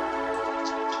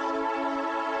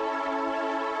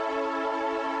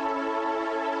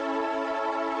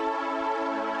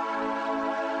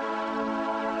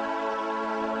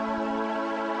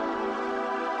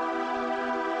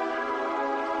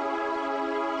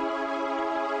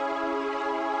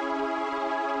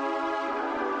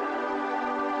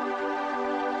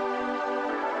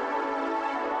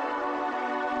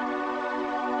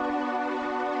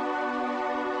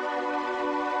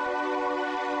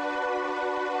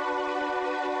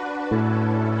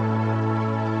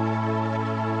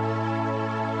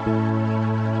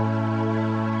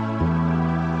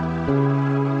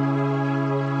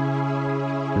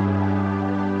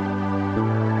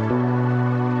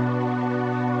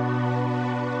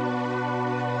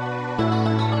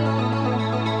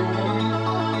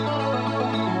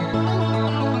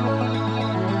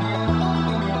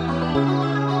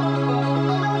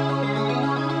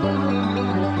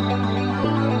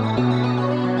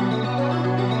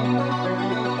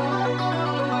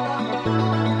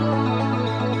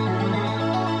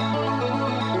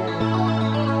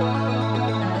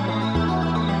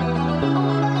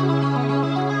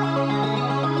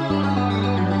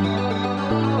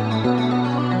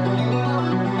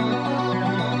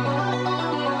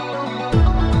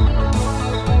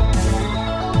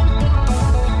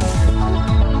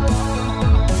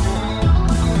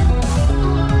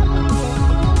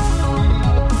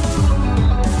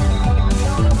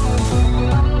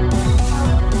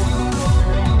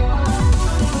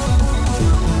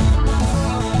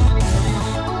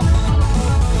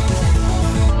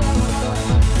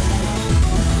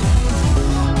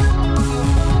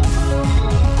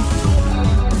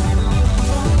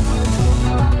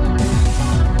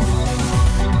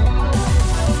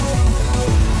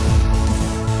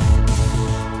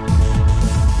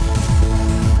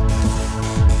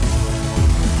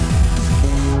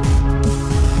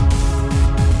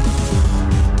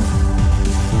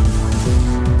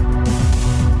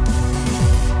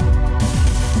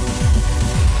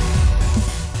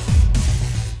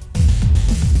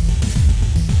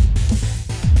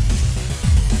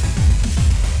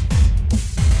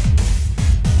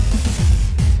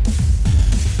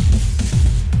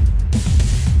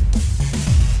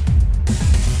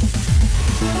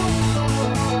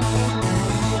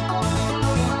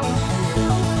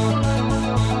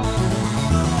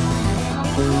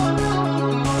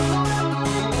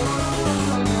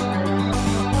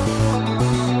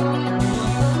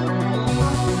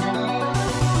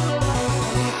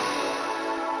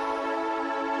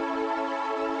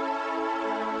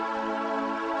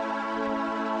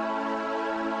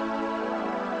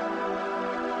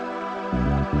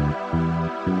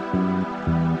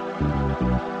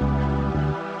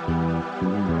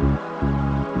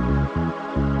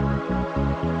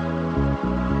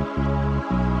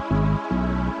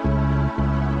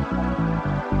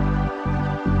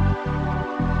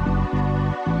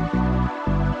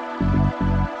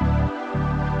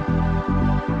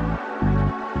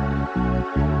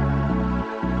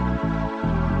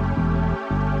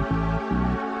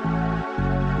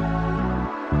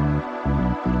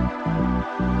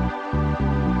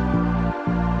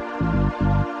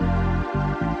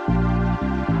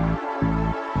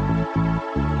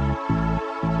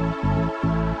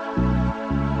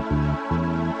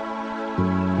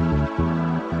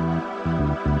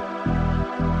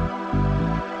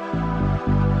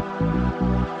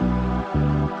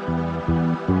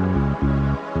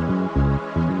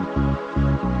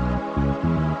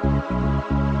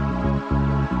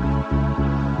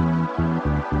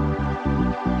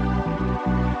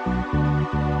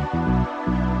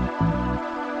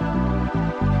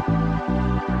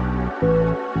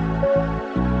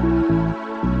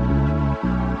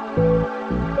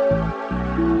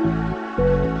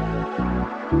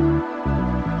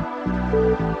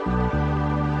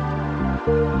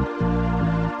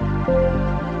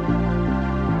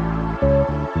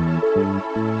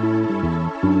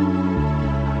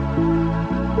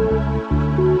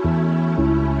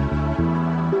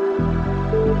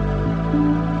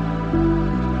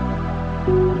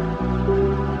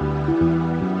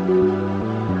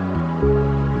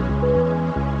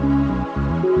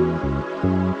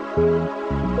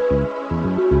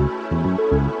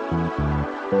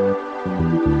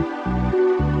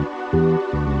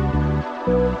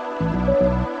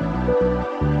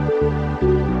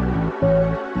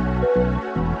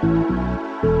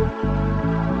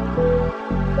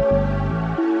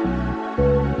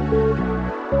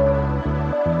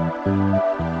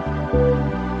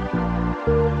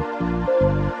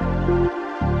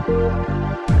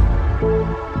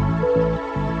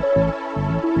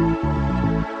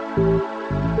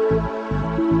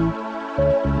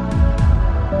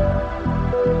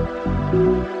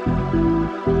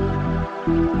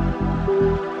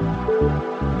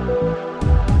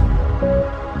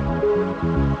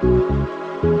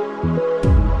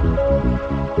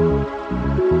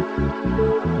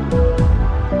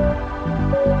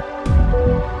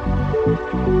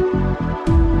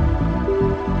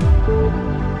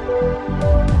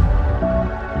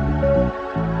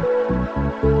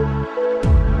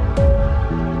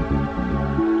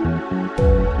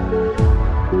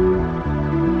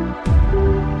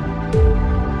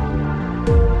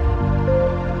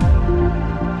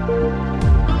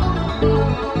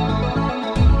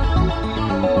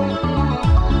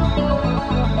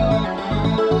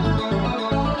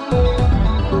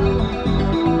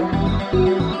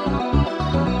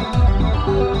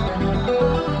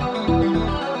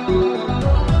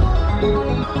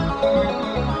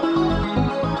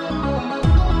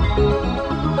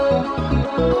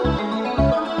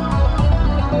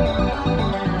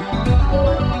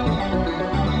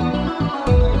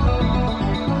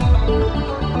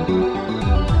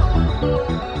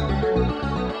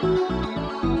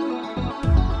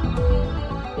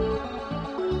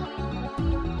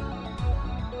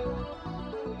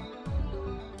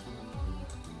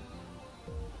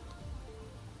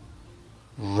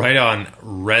 Right on.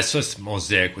 Restless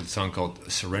Mosaic with a song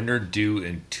called Surrender Due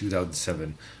in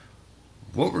 2007.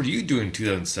 What were you doing in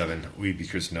 2007? We'd be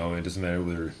curious to know. It doesn't matter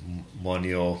whether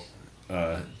millennial,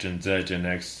 Gen Z, Gen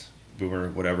X, Boomer,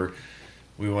 whatever.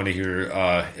 We want to hear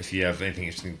if you have anything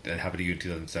interesting that happened to you in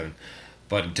 2007.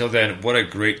 But until then, what a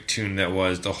great tune that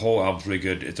was. The whole album's really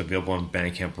good. It's available on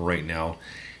Bandcamp right now.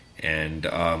 And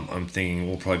I'm thinking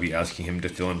we'll probably be asking him to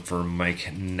fill in for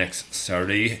Mike next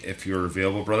Saturday if you're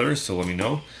available, brother. So let me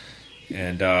know.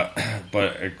 And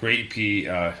but a great EP.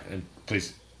 And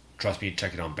please trust me,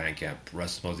 check it on Bandcamp.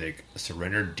 Restless Mosaic,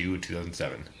 Surrender Due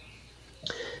 2007.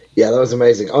 Yeah, that was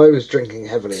amazing. I was drinking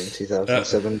heavily in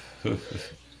 2007.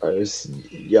 I was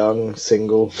young,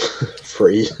 single,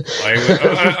 free.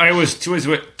 I was 2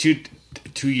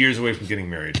 years away from getting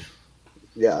married.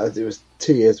 Yeah, it was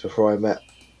 2 years before I met.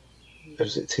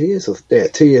 Was it 2 years?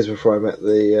 2 years before I met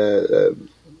 2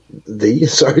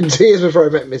 years before I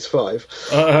met Miss Five.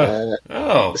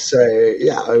 So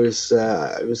yeah, it was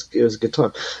a good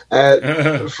time.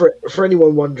 For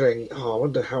anyone wondering, I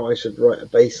wonder how I should write a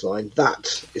bass line.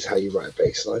 That is how you write a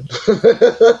bass line.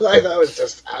 Like, that was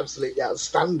just absolutely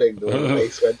outstanding the way the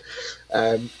bass went.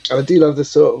 And I do love the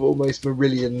sort of almost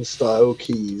Marillion style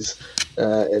keys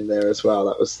in there as well.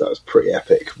 That was pretty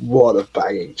epic. What a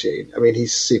banging tune! I mean,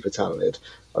 he's super talented.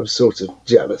 I'm sort of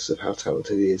jealous of how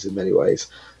talented he is in many ways.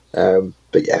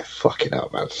 But yeah, fucking hell,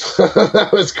 man. That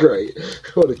was great.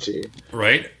 What a tune.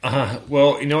 Right?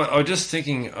 Well, you know what? I was just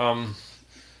thinking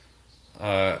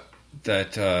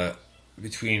that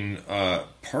between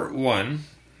part 1,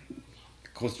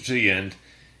 closer to the end,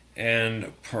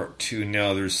 and part 2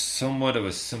 now, there's somewhat of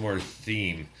a similar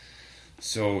theme.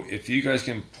 So if you guys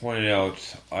can point it out,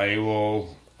 I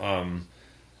will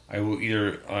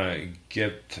either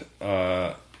get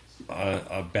a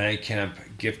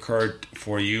Bandcamp gift card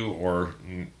for you, or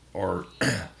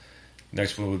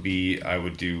next one would be I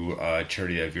would do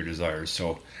Charity of Your Desires.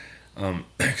 So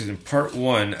because in part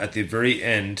 1, at the very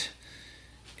end,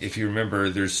 if you remember,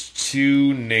 there's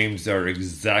 2 names that are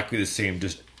exactly the same,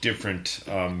 just different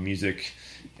music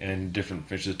and different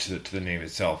pitches to the name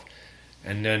itself.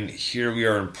 And then here we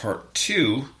are in part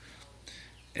 2,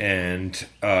 and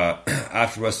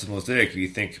after Restless Mosaic, you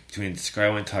think between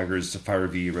Skyline Tigers, Sapphire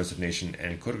V, Resignation,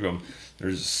 and Kodagum,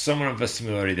 there's somewhat of a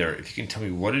similarity there. If you can tell me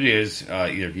what it is,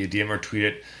 either via DM or tweet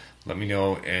it, let me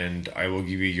know, and I will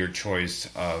give you your choice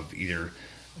of either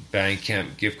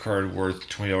Bandcamp gift card worth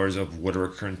 $20 of whatever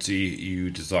currency you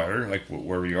desire, like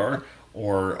wherever you are,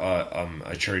 or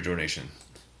a charity donation.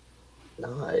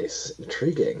 Nice.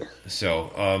 Intriguing.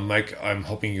 So, Mike, I'm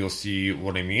hoping you'll see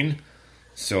what I mean.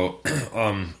 So,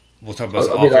 we'll talk about this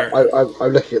off air.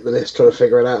 I'm looking at the list trying to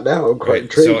figure it out now. I'm quite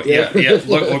intrigued. So, yeah.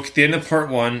 Look at the end of part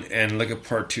 1 and look at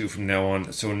part 2 from now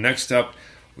on. So, next up,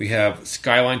 we have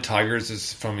Skyline Tigers.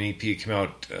 This is from an EP that came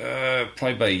out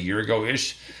probably about a year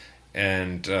ago-ish.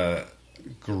 And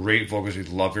great vocals. We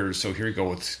love her. So, here we go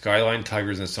with Skyline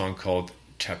Tigers and a song called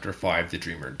Chapter 5, The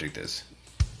Dreamer. Dig this.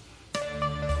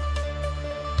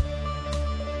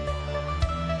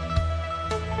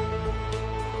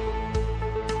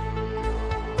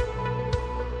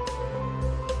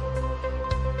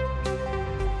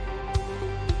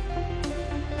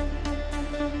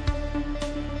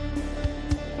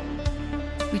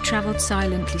 We travelled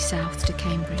silently south to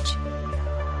Cambridge,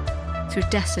 through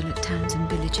desolate towns and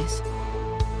villages,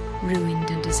 ruined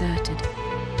and deserted,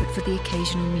 but for the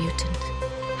occasional mutant,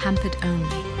 hampered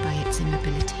only by its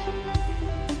immobility.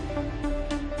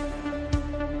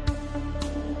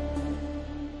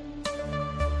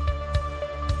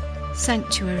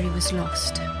 Sanctuary was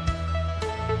lost.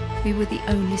 We were the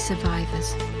only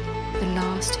survivors, the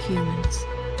last humans,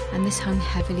 and this hung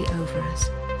heavily over us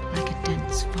like a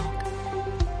dense fog.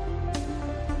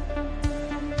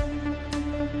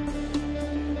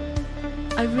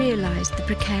 I realised the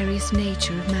precarious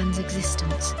nature of man's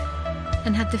existence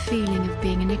and had the feeling of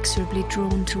being inexorably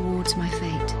drawn towards my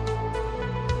fate.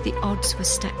 The odds were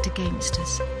stacked against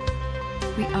us.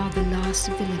 We are the last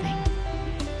of the living,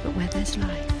 but where there's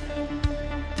life,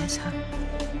 there's hope.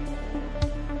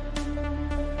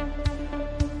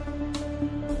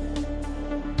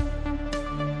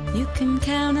 You can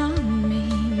count on me,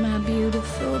 my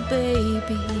beautiful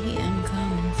baby, I'm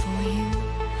coming for you.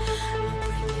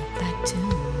 To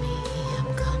me,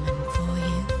 I'm coming for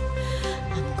you.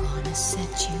 I'm gonna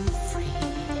set you free.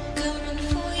 Coming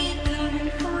for you, coming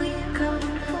for you,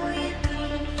 coming for you,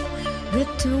 coming for you.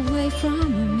 Ripped away from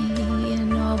me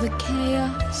in all the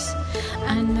chaos.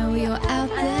 I know you're out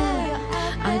there.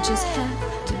 I just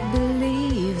have to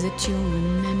believe that you'll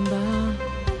remember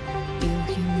your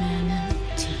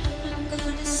humanity. I'm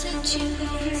gonna set you,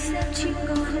 gonna set you,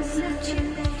 gonna set you,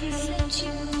 gonna set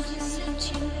you, gonna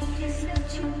set you, gonna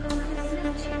set you, gonna.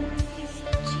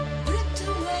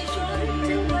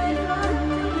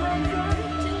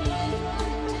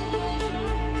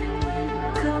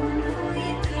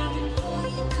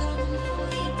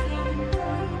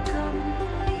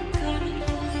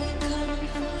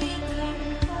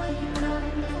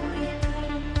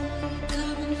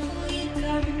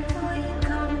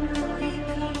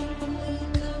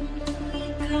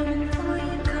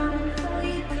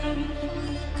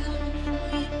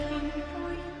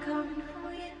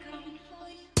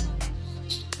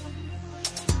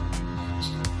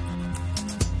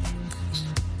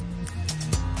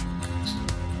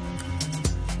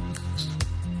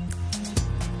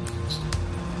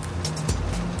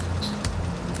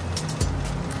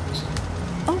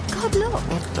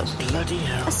 What the bloody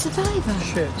hell? A survivor.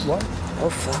 Shit, what? Oh,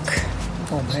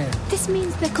 fuck. Oh, man. This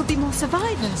means there could be more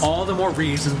survivors. All the more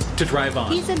reason to drive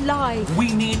on. He's alive.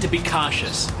 We need to be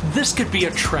cautious. This could be a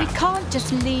We trap. can't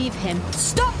just leave him.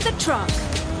 Stop the truck!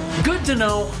 Good to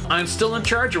know I'm still in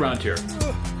charge around here.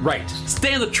 Right.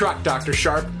 Stay in the truck, Dr.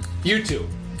 Sharp. You two,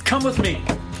 come with me.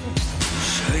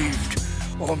 Saved.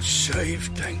 I'm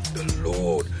saved, thank the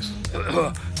Lord.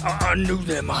 I knew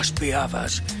there must be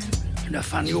others.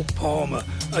 Nathaniel Palmer,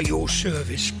 at your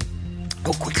service.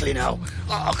 Oh, quickly now.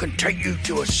 I can take you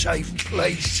to a safe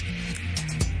place.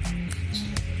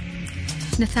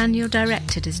 Nathaniel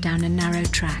directed us down a narrow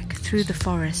track through the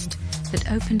forest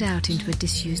that opened out into a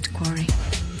disused quarry.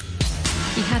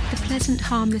 He had the pleasant,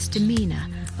 harmless demeanour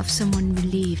of someone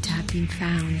relieved to have been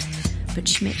found, but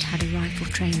Schmidt had a rifle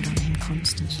trained on him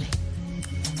constantly.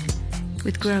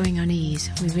 With growing unease,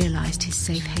 we realised his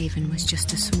safe haven was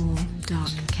just a small,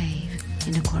 dark cave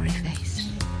in a quarry face.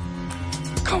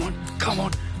 Come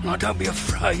on. Now, don't be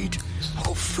afraid. I've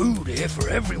got food here for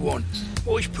everyone.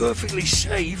 Oh, it's perfectly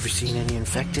safe. Have you seen any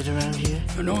infected around here?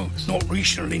 No, not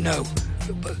recently, no.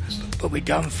 But we're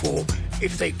done for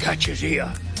if they catch us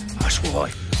here. That's why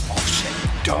I've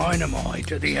set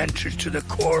dynamite at the entrance to the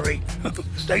quarry.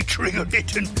 They triggered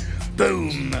it and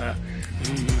boom.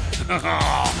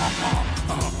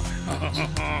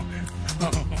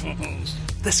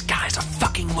 This guy's a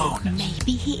fucking loon.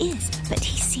 Maybe he is, but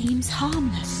he seems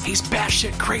harmless. He's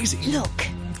batshit crazy. Look,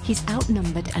 he's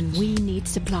outnumbered and we need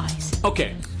supplies.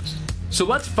 Okay, so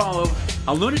let's follow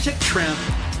a lunatic tramp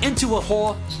into a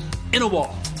hole in a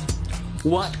wall.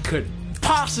 What could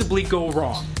possibly go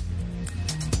wrong?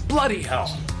 Bloody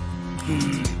hell.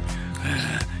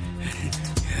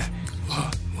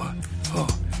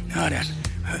 Now then,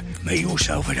 make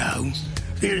yourself at home.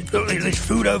 There's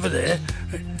food over there.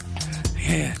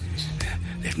 Yeah,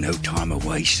 there's no time to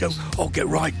waste, so I'll get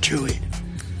right to it.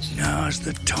 Now's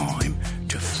the time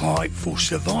to fight for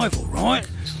survival, right?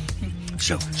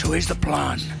 So here's the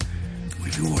plan.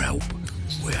 With your help,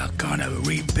 we are gonna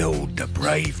rebuild the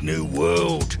brave new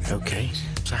world. Okay,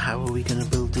 so how are we gonna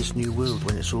build this new world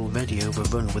when it's already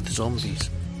overrun with zombies?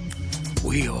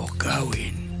 We are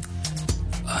going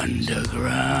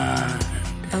underground.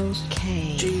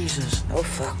 Okay. Jesus. Oh,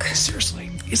 fuck.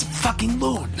 Seriously, he's a fucking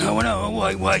loon. No,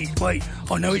 wait.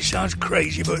 I know it sounds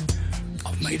crazy, but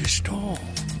I've made a star.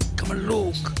 Come and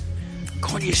look.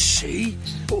 Can't you see?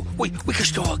 Oh, we can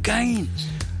start again.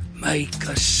 Make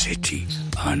a city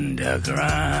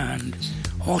underground.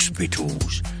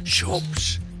 Hospitals,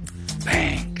 shops,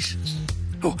 banks.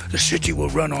 Oh, the city will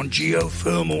run on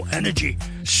geothermal energy.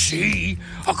 See?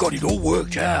 I got it all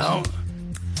worked out.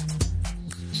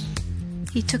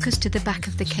 He took us to the back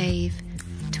of the cave,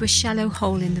 to a shallow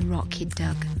hole in the rock he'd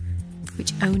dug,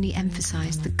 which only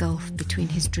emphasised the gulf between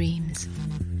his dreams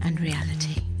and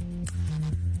reality.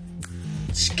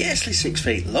 Scarcely 6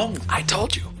 feet long. I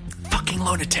told you. Fucking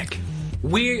lunatic.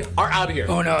 We are out of here.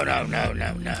 Oh, no.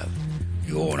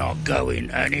 You're not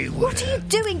going anywhere. What are you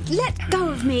doing? Let go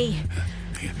of me.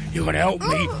 You're going to help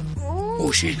me?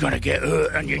 Or she's going to get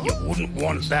hurt, and you wouldn't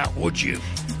want that, would you?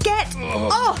 Get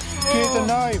off! Get the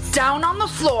knife. Down on the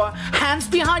floor, hands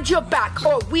behind your back,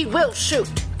 or we will shoot.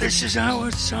 This is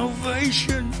our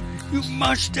salvation. You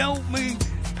must help me.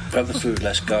 Grab the food,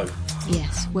 let's go.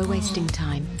 Yes, we're wasting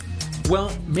time.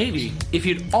 Well, maybe if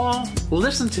you'd all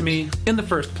listen to me in the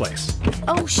first place.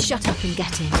 Oh, shut up and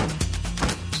get in.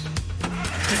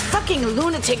 The fucking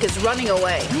lunatic is running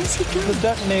away. Where's he going? The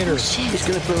detonator. Oh, shit. He's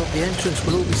going to blow up the entrance.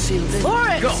 We'll all be sealed in.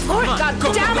 Lawrence! Lawrence,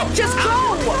 God damn it, just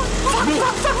go! Fuck!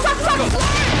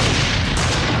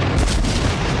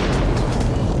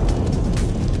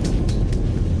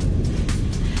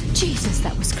 Jesus,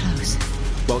 that was close.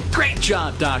 Well, great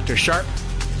job, Dr. Sharp.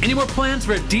 Any more plans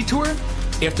for a detour?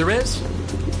 If there is,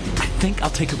 I think I'll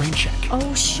take a rain check.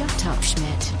 Oh, shut up,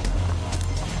 Schmidt.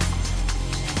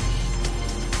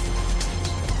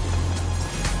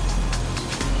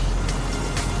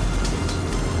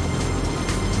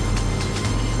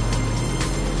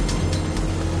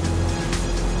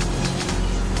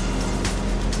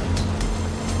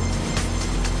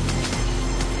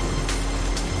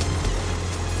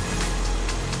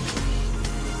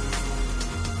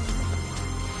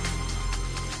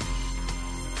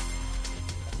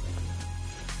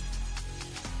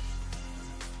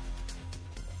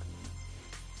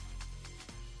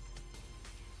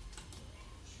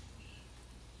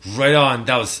 Right on.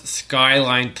 That was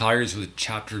Skyline Tigers with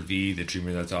Chapter V, the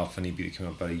Dreamer That's Off, an EP that came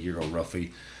out about a year ago,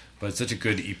 roughly. But it's such a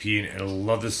good EP, and I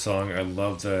love this song. I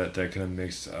love the kind of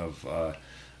mix of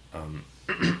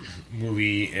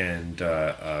movie and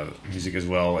music as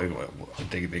well.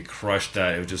 They crushed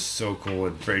that. It was just so cool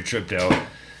and very tripped out,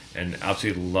 and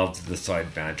absolutely loved the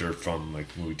side banter from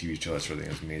like movie, TV show. That sort of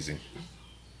thing. It was amazing.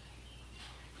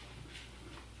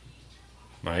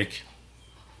 Mike.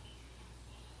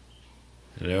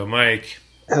 Hello, Mike.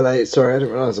 Hello, sorry, I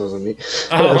didn't realise I was on mute.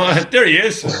 Oh, there he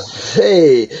is.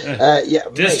 Hey, yeah.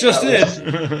 This mate, just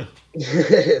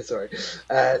in. Sorry.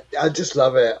 I just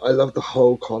love it. I love the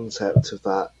whole concept of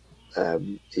that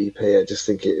EP. I just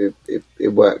think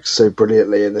it works so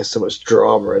brilliantly, and there's so much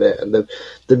drama in it, and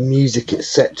the music it's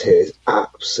set to is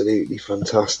absolutely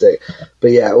fantastic.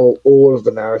 But yeah, all of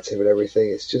the narrative and everything,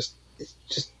 it's just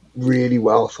really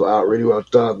well thought out, really well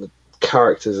done. The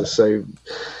characters are so,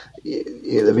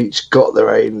 they've each got their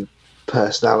own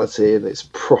personality, and it's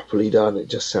properly done. It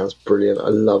just sounds brilliant. I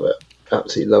love it,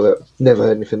 absolutely love it. Never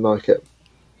heard anything like it.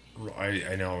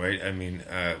 I know, right? I mean,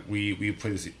 we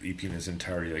played this EP in its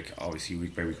entirety, like obviously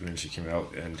week by week when she came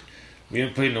out, and we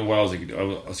haven't played in a while. I was like, I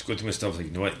was going through my stuff. I was like,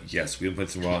 you know what? Yes, we haven't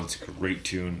played in a while. It's a great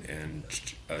tune, and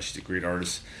she's a great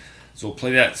artist. So we'll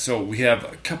play that. So we have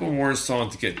a couple more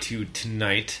songs to get to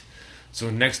tonight. So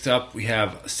next up, we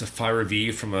have Sapphira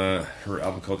V from her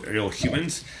album called Aerial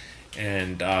Humans,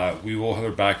 and we will have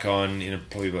her back on in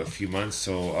probably about a few months.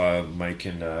 So Mike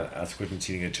and ask questions,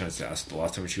 didn't get a chance to ask the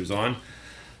last time she was on.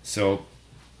 So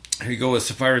here you go with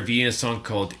Sapphira V and a song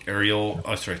called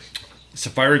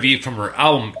Sapphira V from her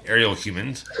album Aerial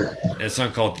Humans, and a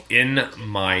song called In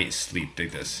My Sleep.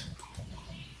 Dig this.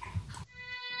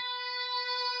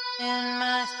 In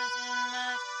my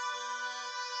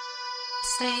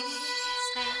sleep,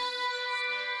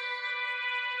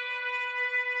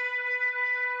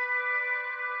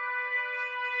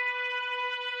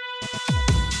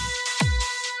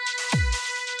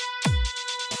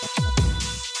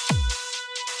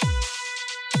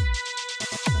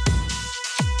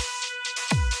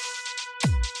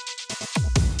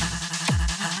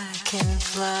 I can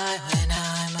fly when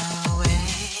I'm awake.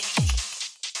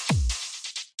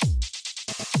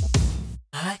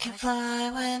 I can fly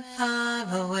when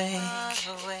I'm awake.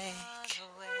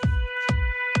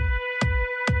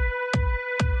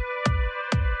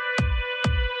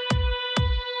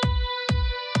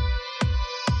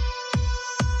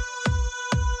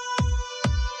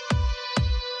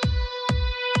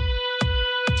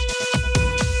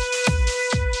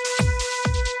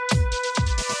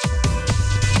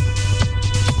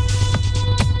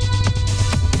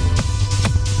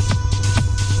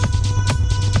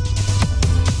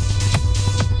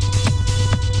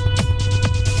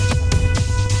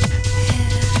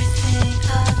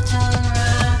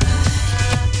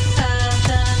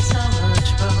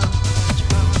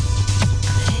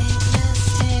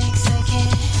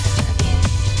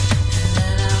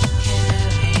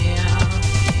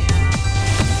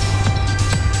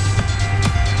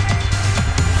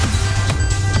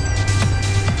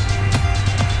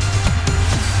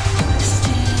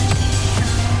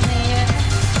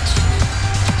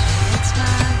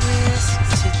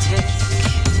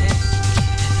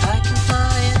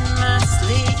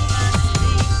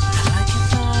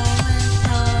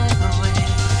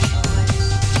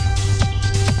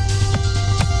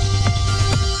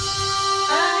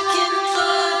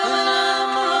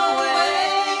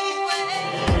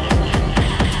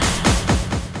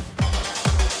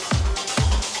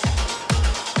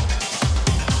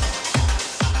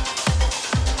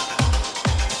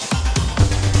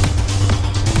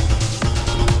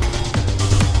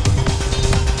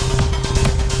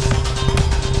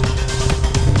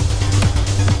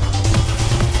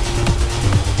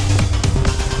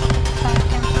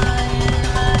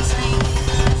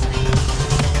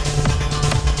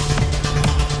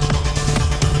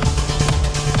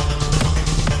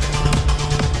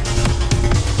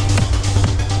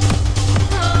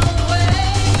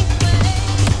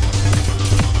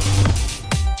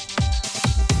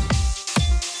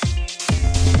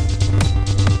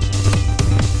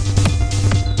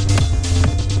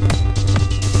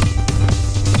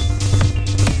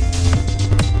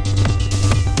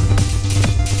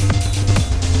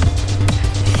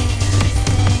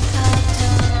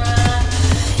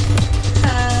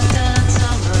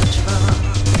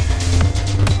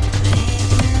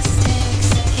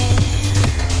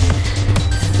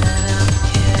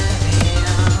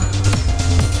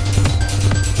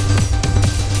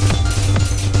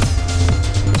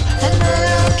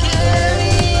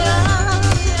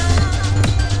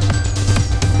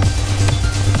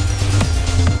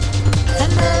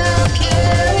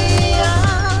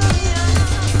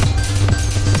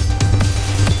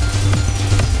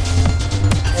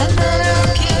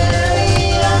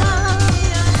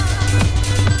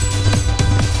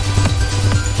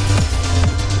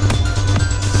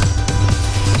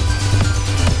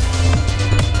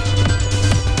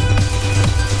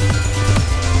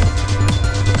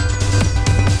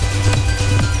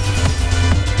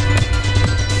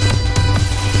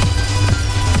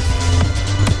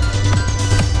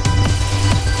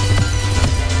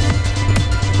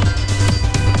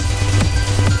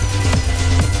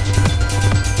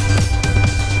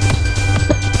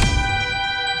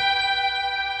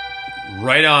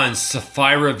 Right on,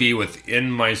 Sapphira V with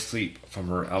In My Sleep from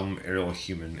her album Aerial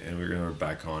Human, and we're going to be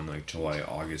back on like July,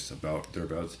 August, about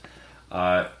thereabouts.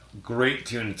 Great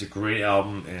tune, it's a great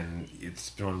album, and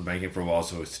it's been on banking for a while,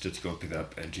 so it's just go pick it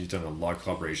up. And she's done a lot of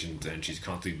collaborations, and she's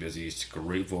constantly busy. She's a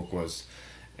great vocalist,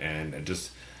 and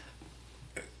just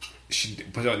she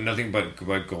puts out nothing but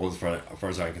gold as far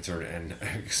as I'm concerned. And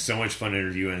so much fun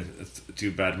interviewing. It's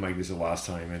too bad Mike was the last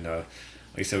time, and like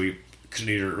I said, we couldn't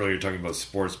hear her earlier talking about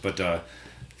sports, but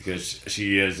because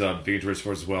she is big into her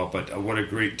sports as well. But what a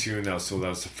great tune that was. So that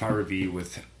was Sapphira V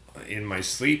with In My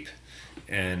Sleep,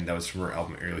 and that was from her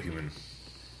album Aerial Human.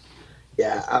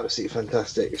 Yeah, absolutely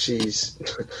fantastic. She's,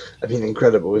 I mean,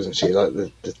 incredible, isn't she? Like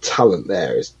the talent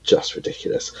there is just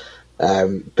ridiculous.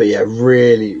 But yeah,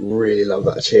 really, really love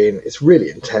that tune. It's really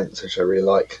intense, which I really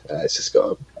like. It's just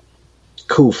got a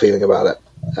cool feeling about it.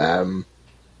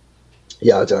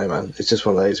 Yeah, I don't know, man. It's just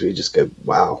one of those where you just go,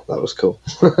 wow, that was cool.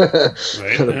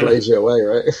 Right, kind of blows you away,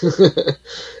 right?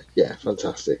 Yeah,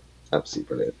 fantastic. Absolutely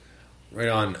brilliant. Right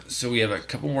on. So we have a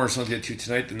couple more songs to get to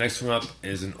tonight. The next one up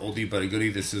is an oldie but a goodie.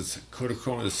 This is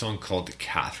Kodachrome with a song called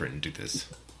Catherine. Do this.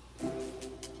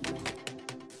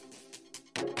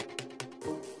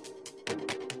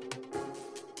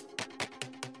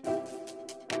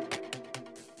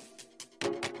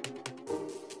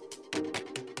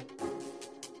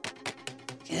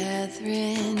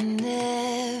 Catherine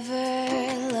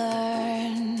never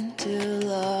learned to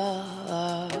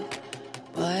love,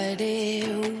 but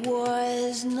it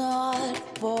was not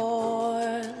for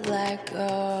lack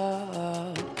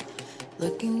of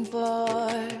looking for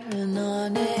an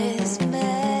honest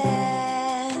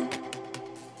man.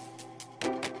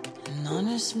 An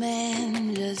honest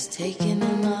man just taking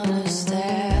an honest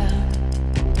step.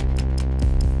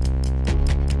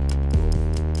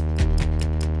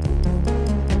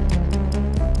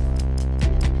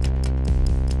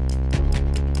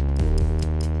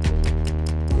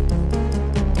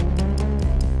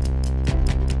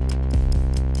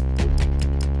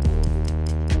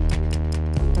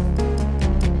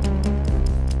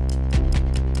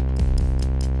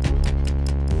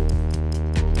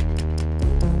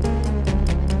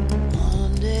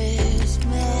 Honest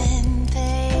men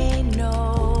pay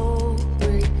no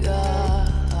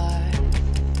regard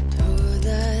to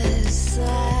the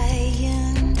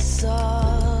science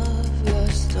of your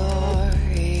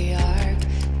story arc.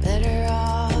 Better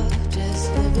off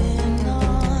just living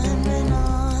on and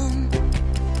on,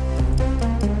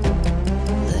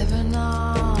 living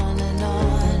on and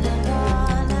on and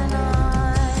on and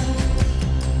on.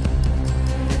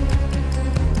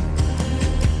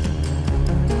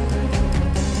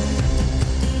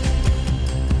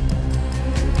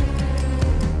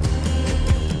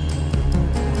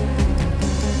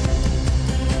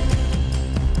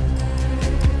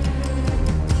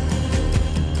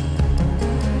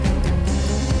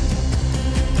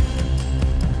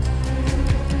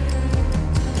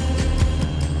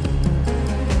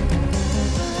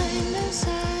 Find the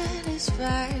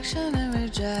satisfaction and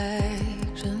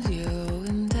rejections you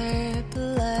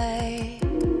interpolate.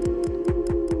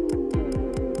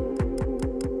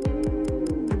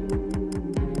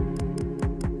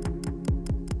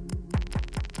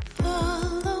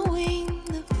 Following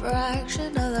the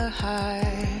fraction of the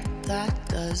heart that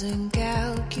doesn't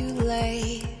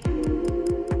calculate.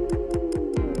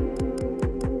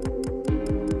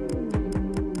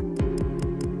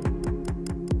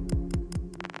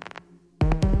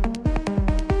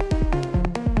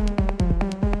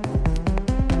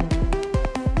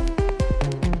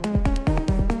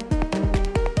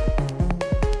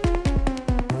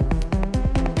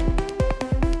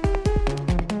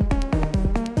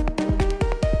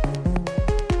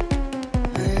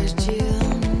 Virtue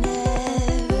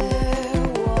never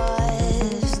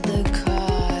was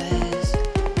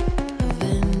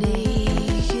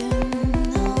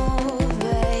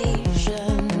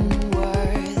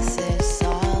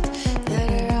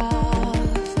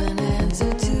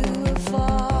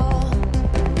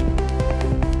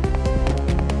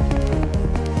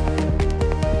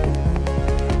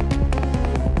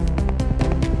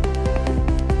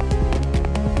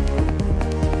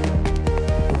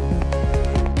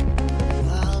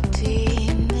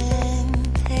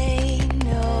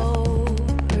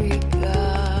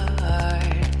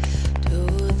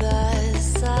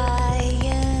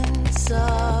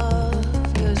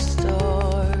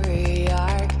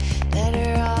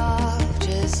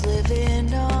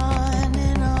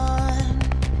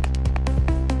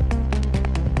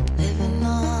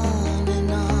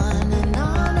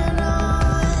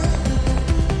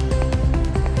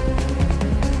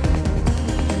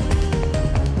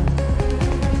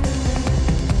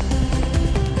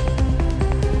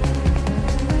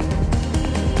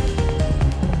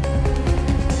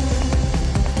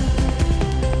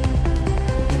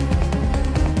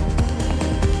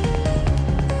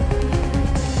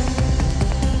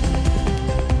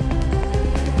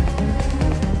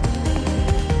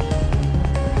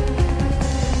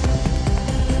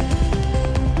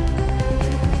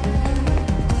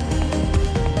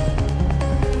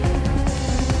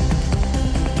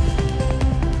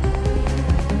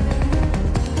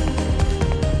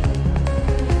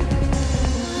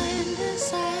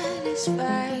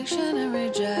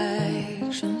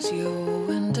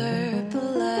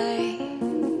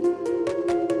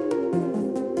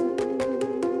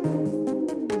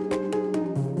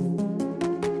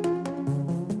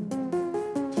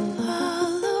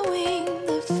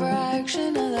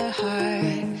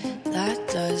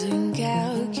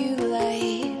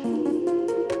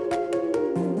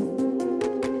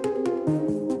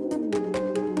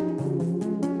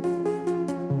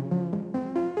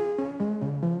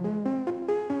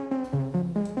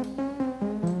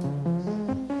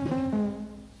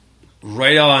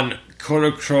right on.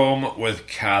 Kodachrome with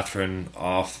Catherine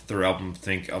off their album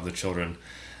Think of the Children.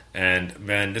 And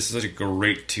man, this is such a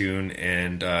great tune,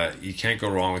 and you can't go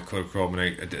wrong with Kodachrome. And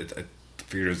I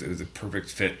figured it was a perfect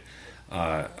fit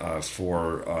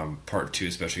for part 2,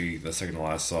 especially the second to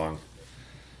last song.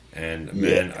 And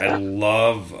man, I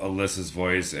love Alyssa's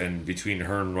voice, and between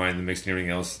her and Ryan, the mix and everything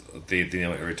else, they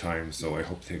nail it every time. So I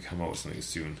hope they come out with something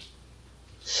soon.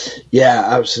 Yeah,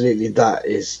 absolutely. That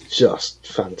is just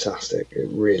fantastic. It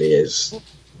really is.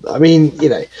 I mean, you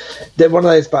know, they're one of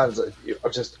those bands that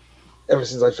I've just, ever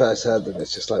since I first heard them,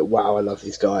 it's just like, wow, I love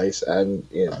these guys, and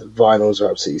you know, the vinyls are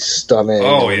absolutely stunning.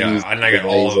 Oh yeah, and I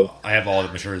have all the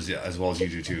matures as well as you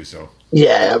do too. So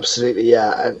yeah, absolutely,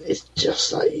 yeah, and it's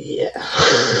just like, yeah,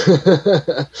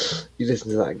 you listen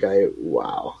to that and go,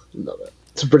 wow, love it.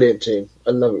 It's a brilliant tune.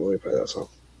 I love it when we play that song.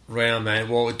 Right on, man.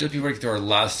 Well, it did be right to our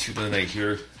last tune of the night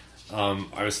here.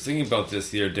 I was thinking about this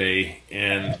the other day,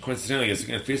 and coincidentally, I was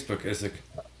looking at Facebook. I was like,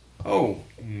 oh,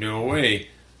 no way.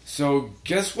 So,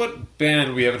 guess what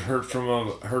band we haven't heard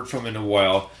from in a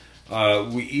while?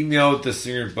 We emailed the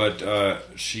singer, but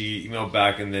she emailed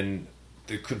back, and then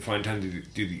they couldn't find time to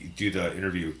do the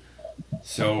interview.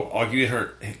 So, I'll give you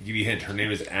a hint. Her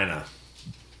name is Anna.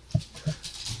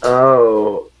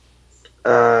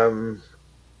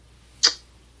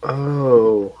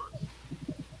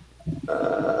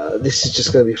 This is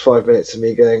just going to be 5 minutes of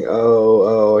me going,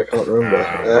 I can't remember.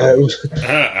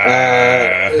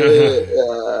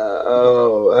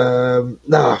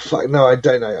 No, I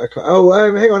don't know. I can't.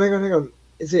 Hang on.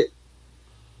 Is it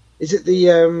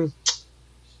the,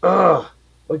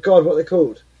 my God, what are they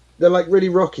called? They're like really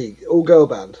rocky, all girl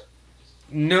band.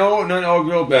 No, not all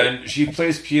girl band. She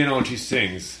plays piano and she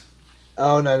sings.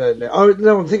 Oh, no. Oh,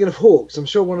 no, I'm thinking of Hawks. I'm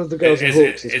sure one of the girls in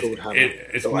Hawks is called Hannah.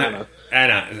 It's not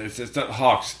Anna. It's not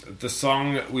Hawks. The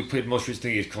song we played most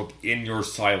recently is called In Your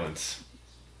Silence.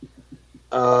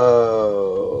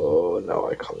 Oh,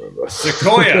 no, I can't remember.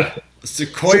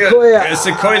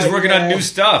 Sequoia's working on new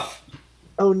stuff.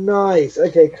 Oh, nice.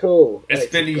 Okay, cool. It's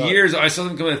been years. I saw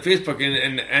them come on Facebook,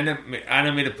 and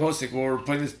Anna made a post like, well, we're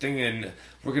playing this thing and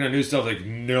working on new stuff. Like,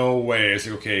 no way. I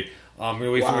said, okay. I'm going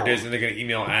to wait 4 days, and they're going to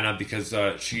email Anna because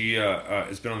she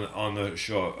has been on the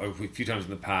show a few times in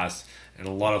the past, and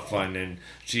a lot of fun. And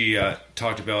she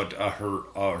talked about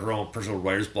her own personal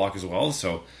writer's block as well.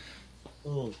 So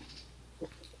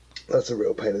that's a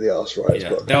real pain in the ass, right?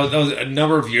 Yeah, that was a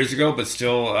number of years ago, but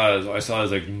still, I saw it, I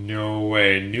was like, no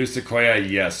way. New Sequoia,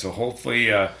 yes. So hopefully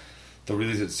they'll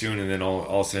release it soon, and then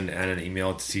I'll send Anna an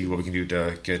email to see what we can do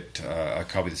to get a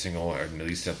copy of the single, or at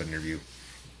least set up an interview.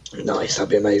 Nice, that'd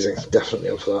be amazing. Definitely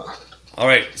up for that. All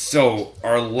right, so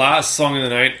our last song of the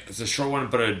night. It's a short one,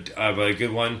 but a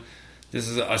good one. This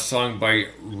is a song by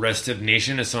Restive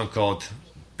Nation, a song called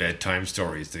Bedtime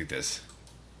Stories. Take this.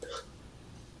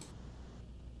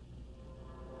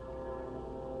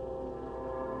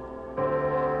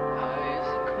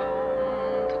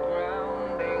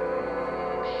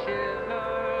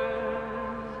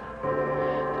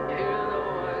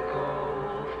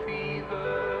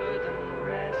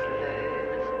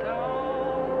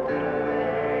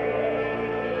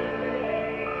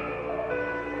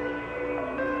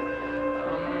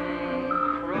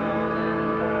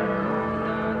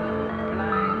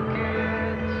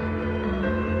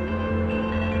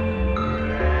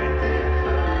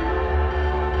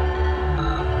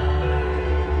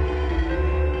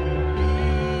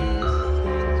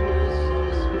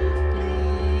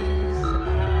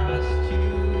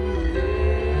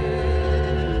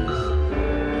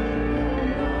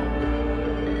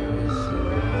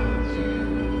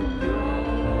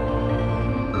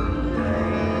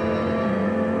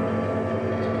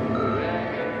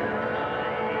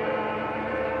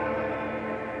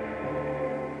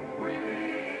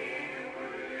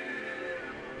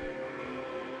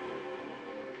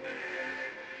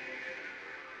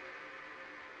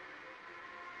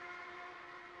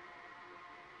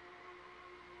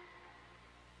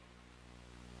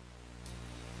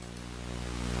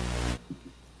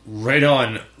 Right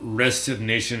on, Restive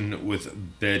Nation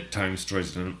with Bedtime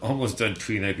Stories. And I'm almost done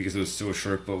tweeting that because it was so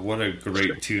short, but what a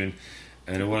great tune.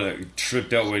 And what a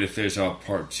tripped out way to finish off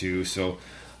part 2. So,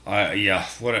 I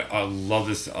love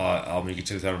this album. You can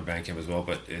check this out on Bandcamp as well,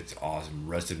 but it's awesome.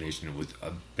 Restive Nation with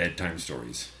Bedtime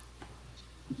Stories.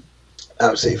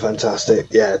 Absolutely fantastic.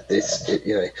 Yeah,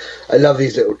 I love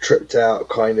these little tripped out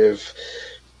kind of,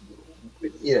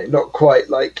 not quite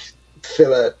like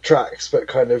filler tracks, but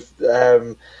kind of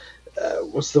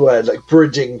what's the word, like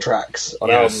bridging tracks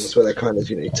on albums where they kind of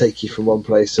take you from one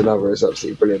place to another. Is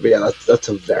absolutely brilliant. But yeah, that's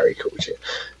a very cool tune.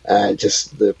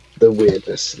 Just the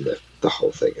weirdness and the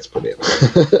whole thing is brilliant.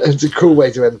 It's a cool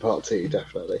way to end part 2,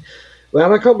 definitely.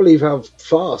 Man, I can't believe how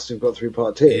fast we've got through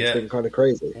part 2. It's been kind of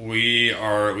crazy. We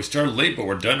started late, but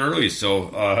we're done early. So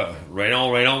right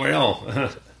on.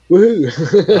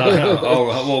 Woohoo!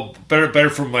 Well, better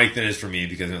for Mike than it is for me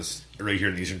because it's right here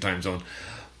in the Eastern Time Zone.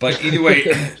 But either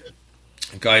way,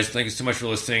 guys, thank you so much for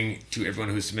listening to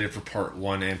everyone who submitted for part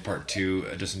 1 and part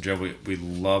 2. Just in general, we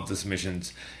love the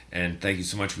submissions, and thank you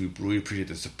so much. We really appreciate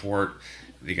the support.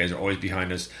 You guys are always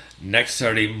behind us. Next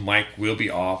Saturday, Mike will be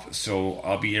off, so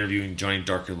I'll be interviewing Johnny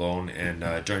Dark alone,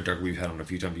 and Johnny Dark we've had on a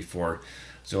few times before.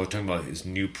 So talking about his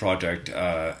new project,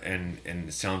 and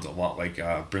it sounds a lot like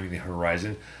Bringing the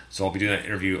Horizon. So I'll be doing that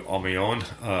interview on my own,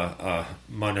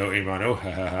 mano a mano,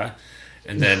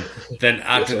 and then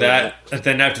after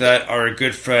that, our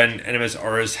good friend NMS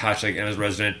artist #NMS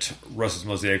resident Russell's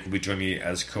Mosaic will be joining me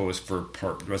as co-host for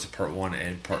the rest of part 1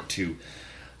 and part 2.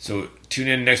 So tune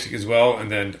in next week as well, and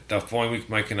then the following week,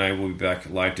 Mike and I will be back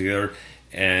live together,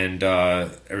 and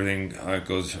everything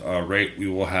goes right. We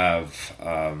will have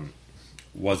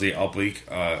Waze Oblique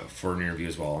for an interview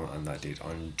as well on that date,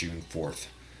 on June 4th.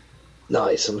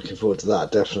 Nice, I'm looking forward to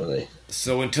that, definitely.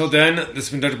 So until then, this has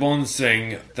been Dr. Bones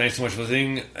saying thanks so much for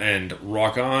listening, and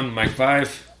rock on, Mike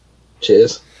 5.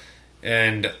 Cheers.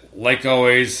 And like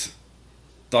always,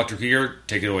 Dr. Krieger,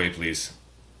 take it away, please.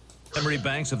 Memory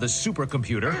banks of the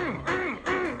supercomputer.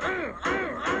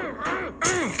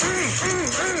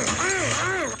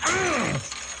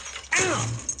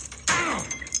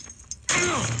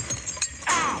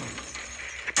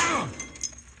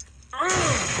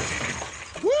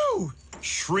 Woo!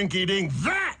 Shrink-eating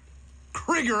that!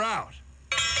 Krieger out!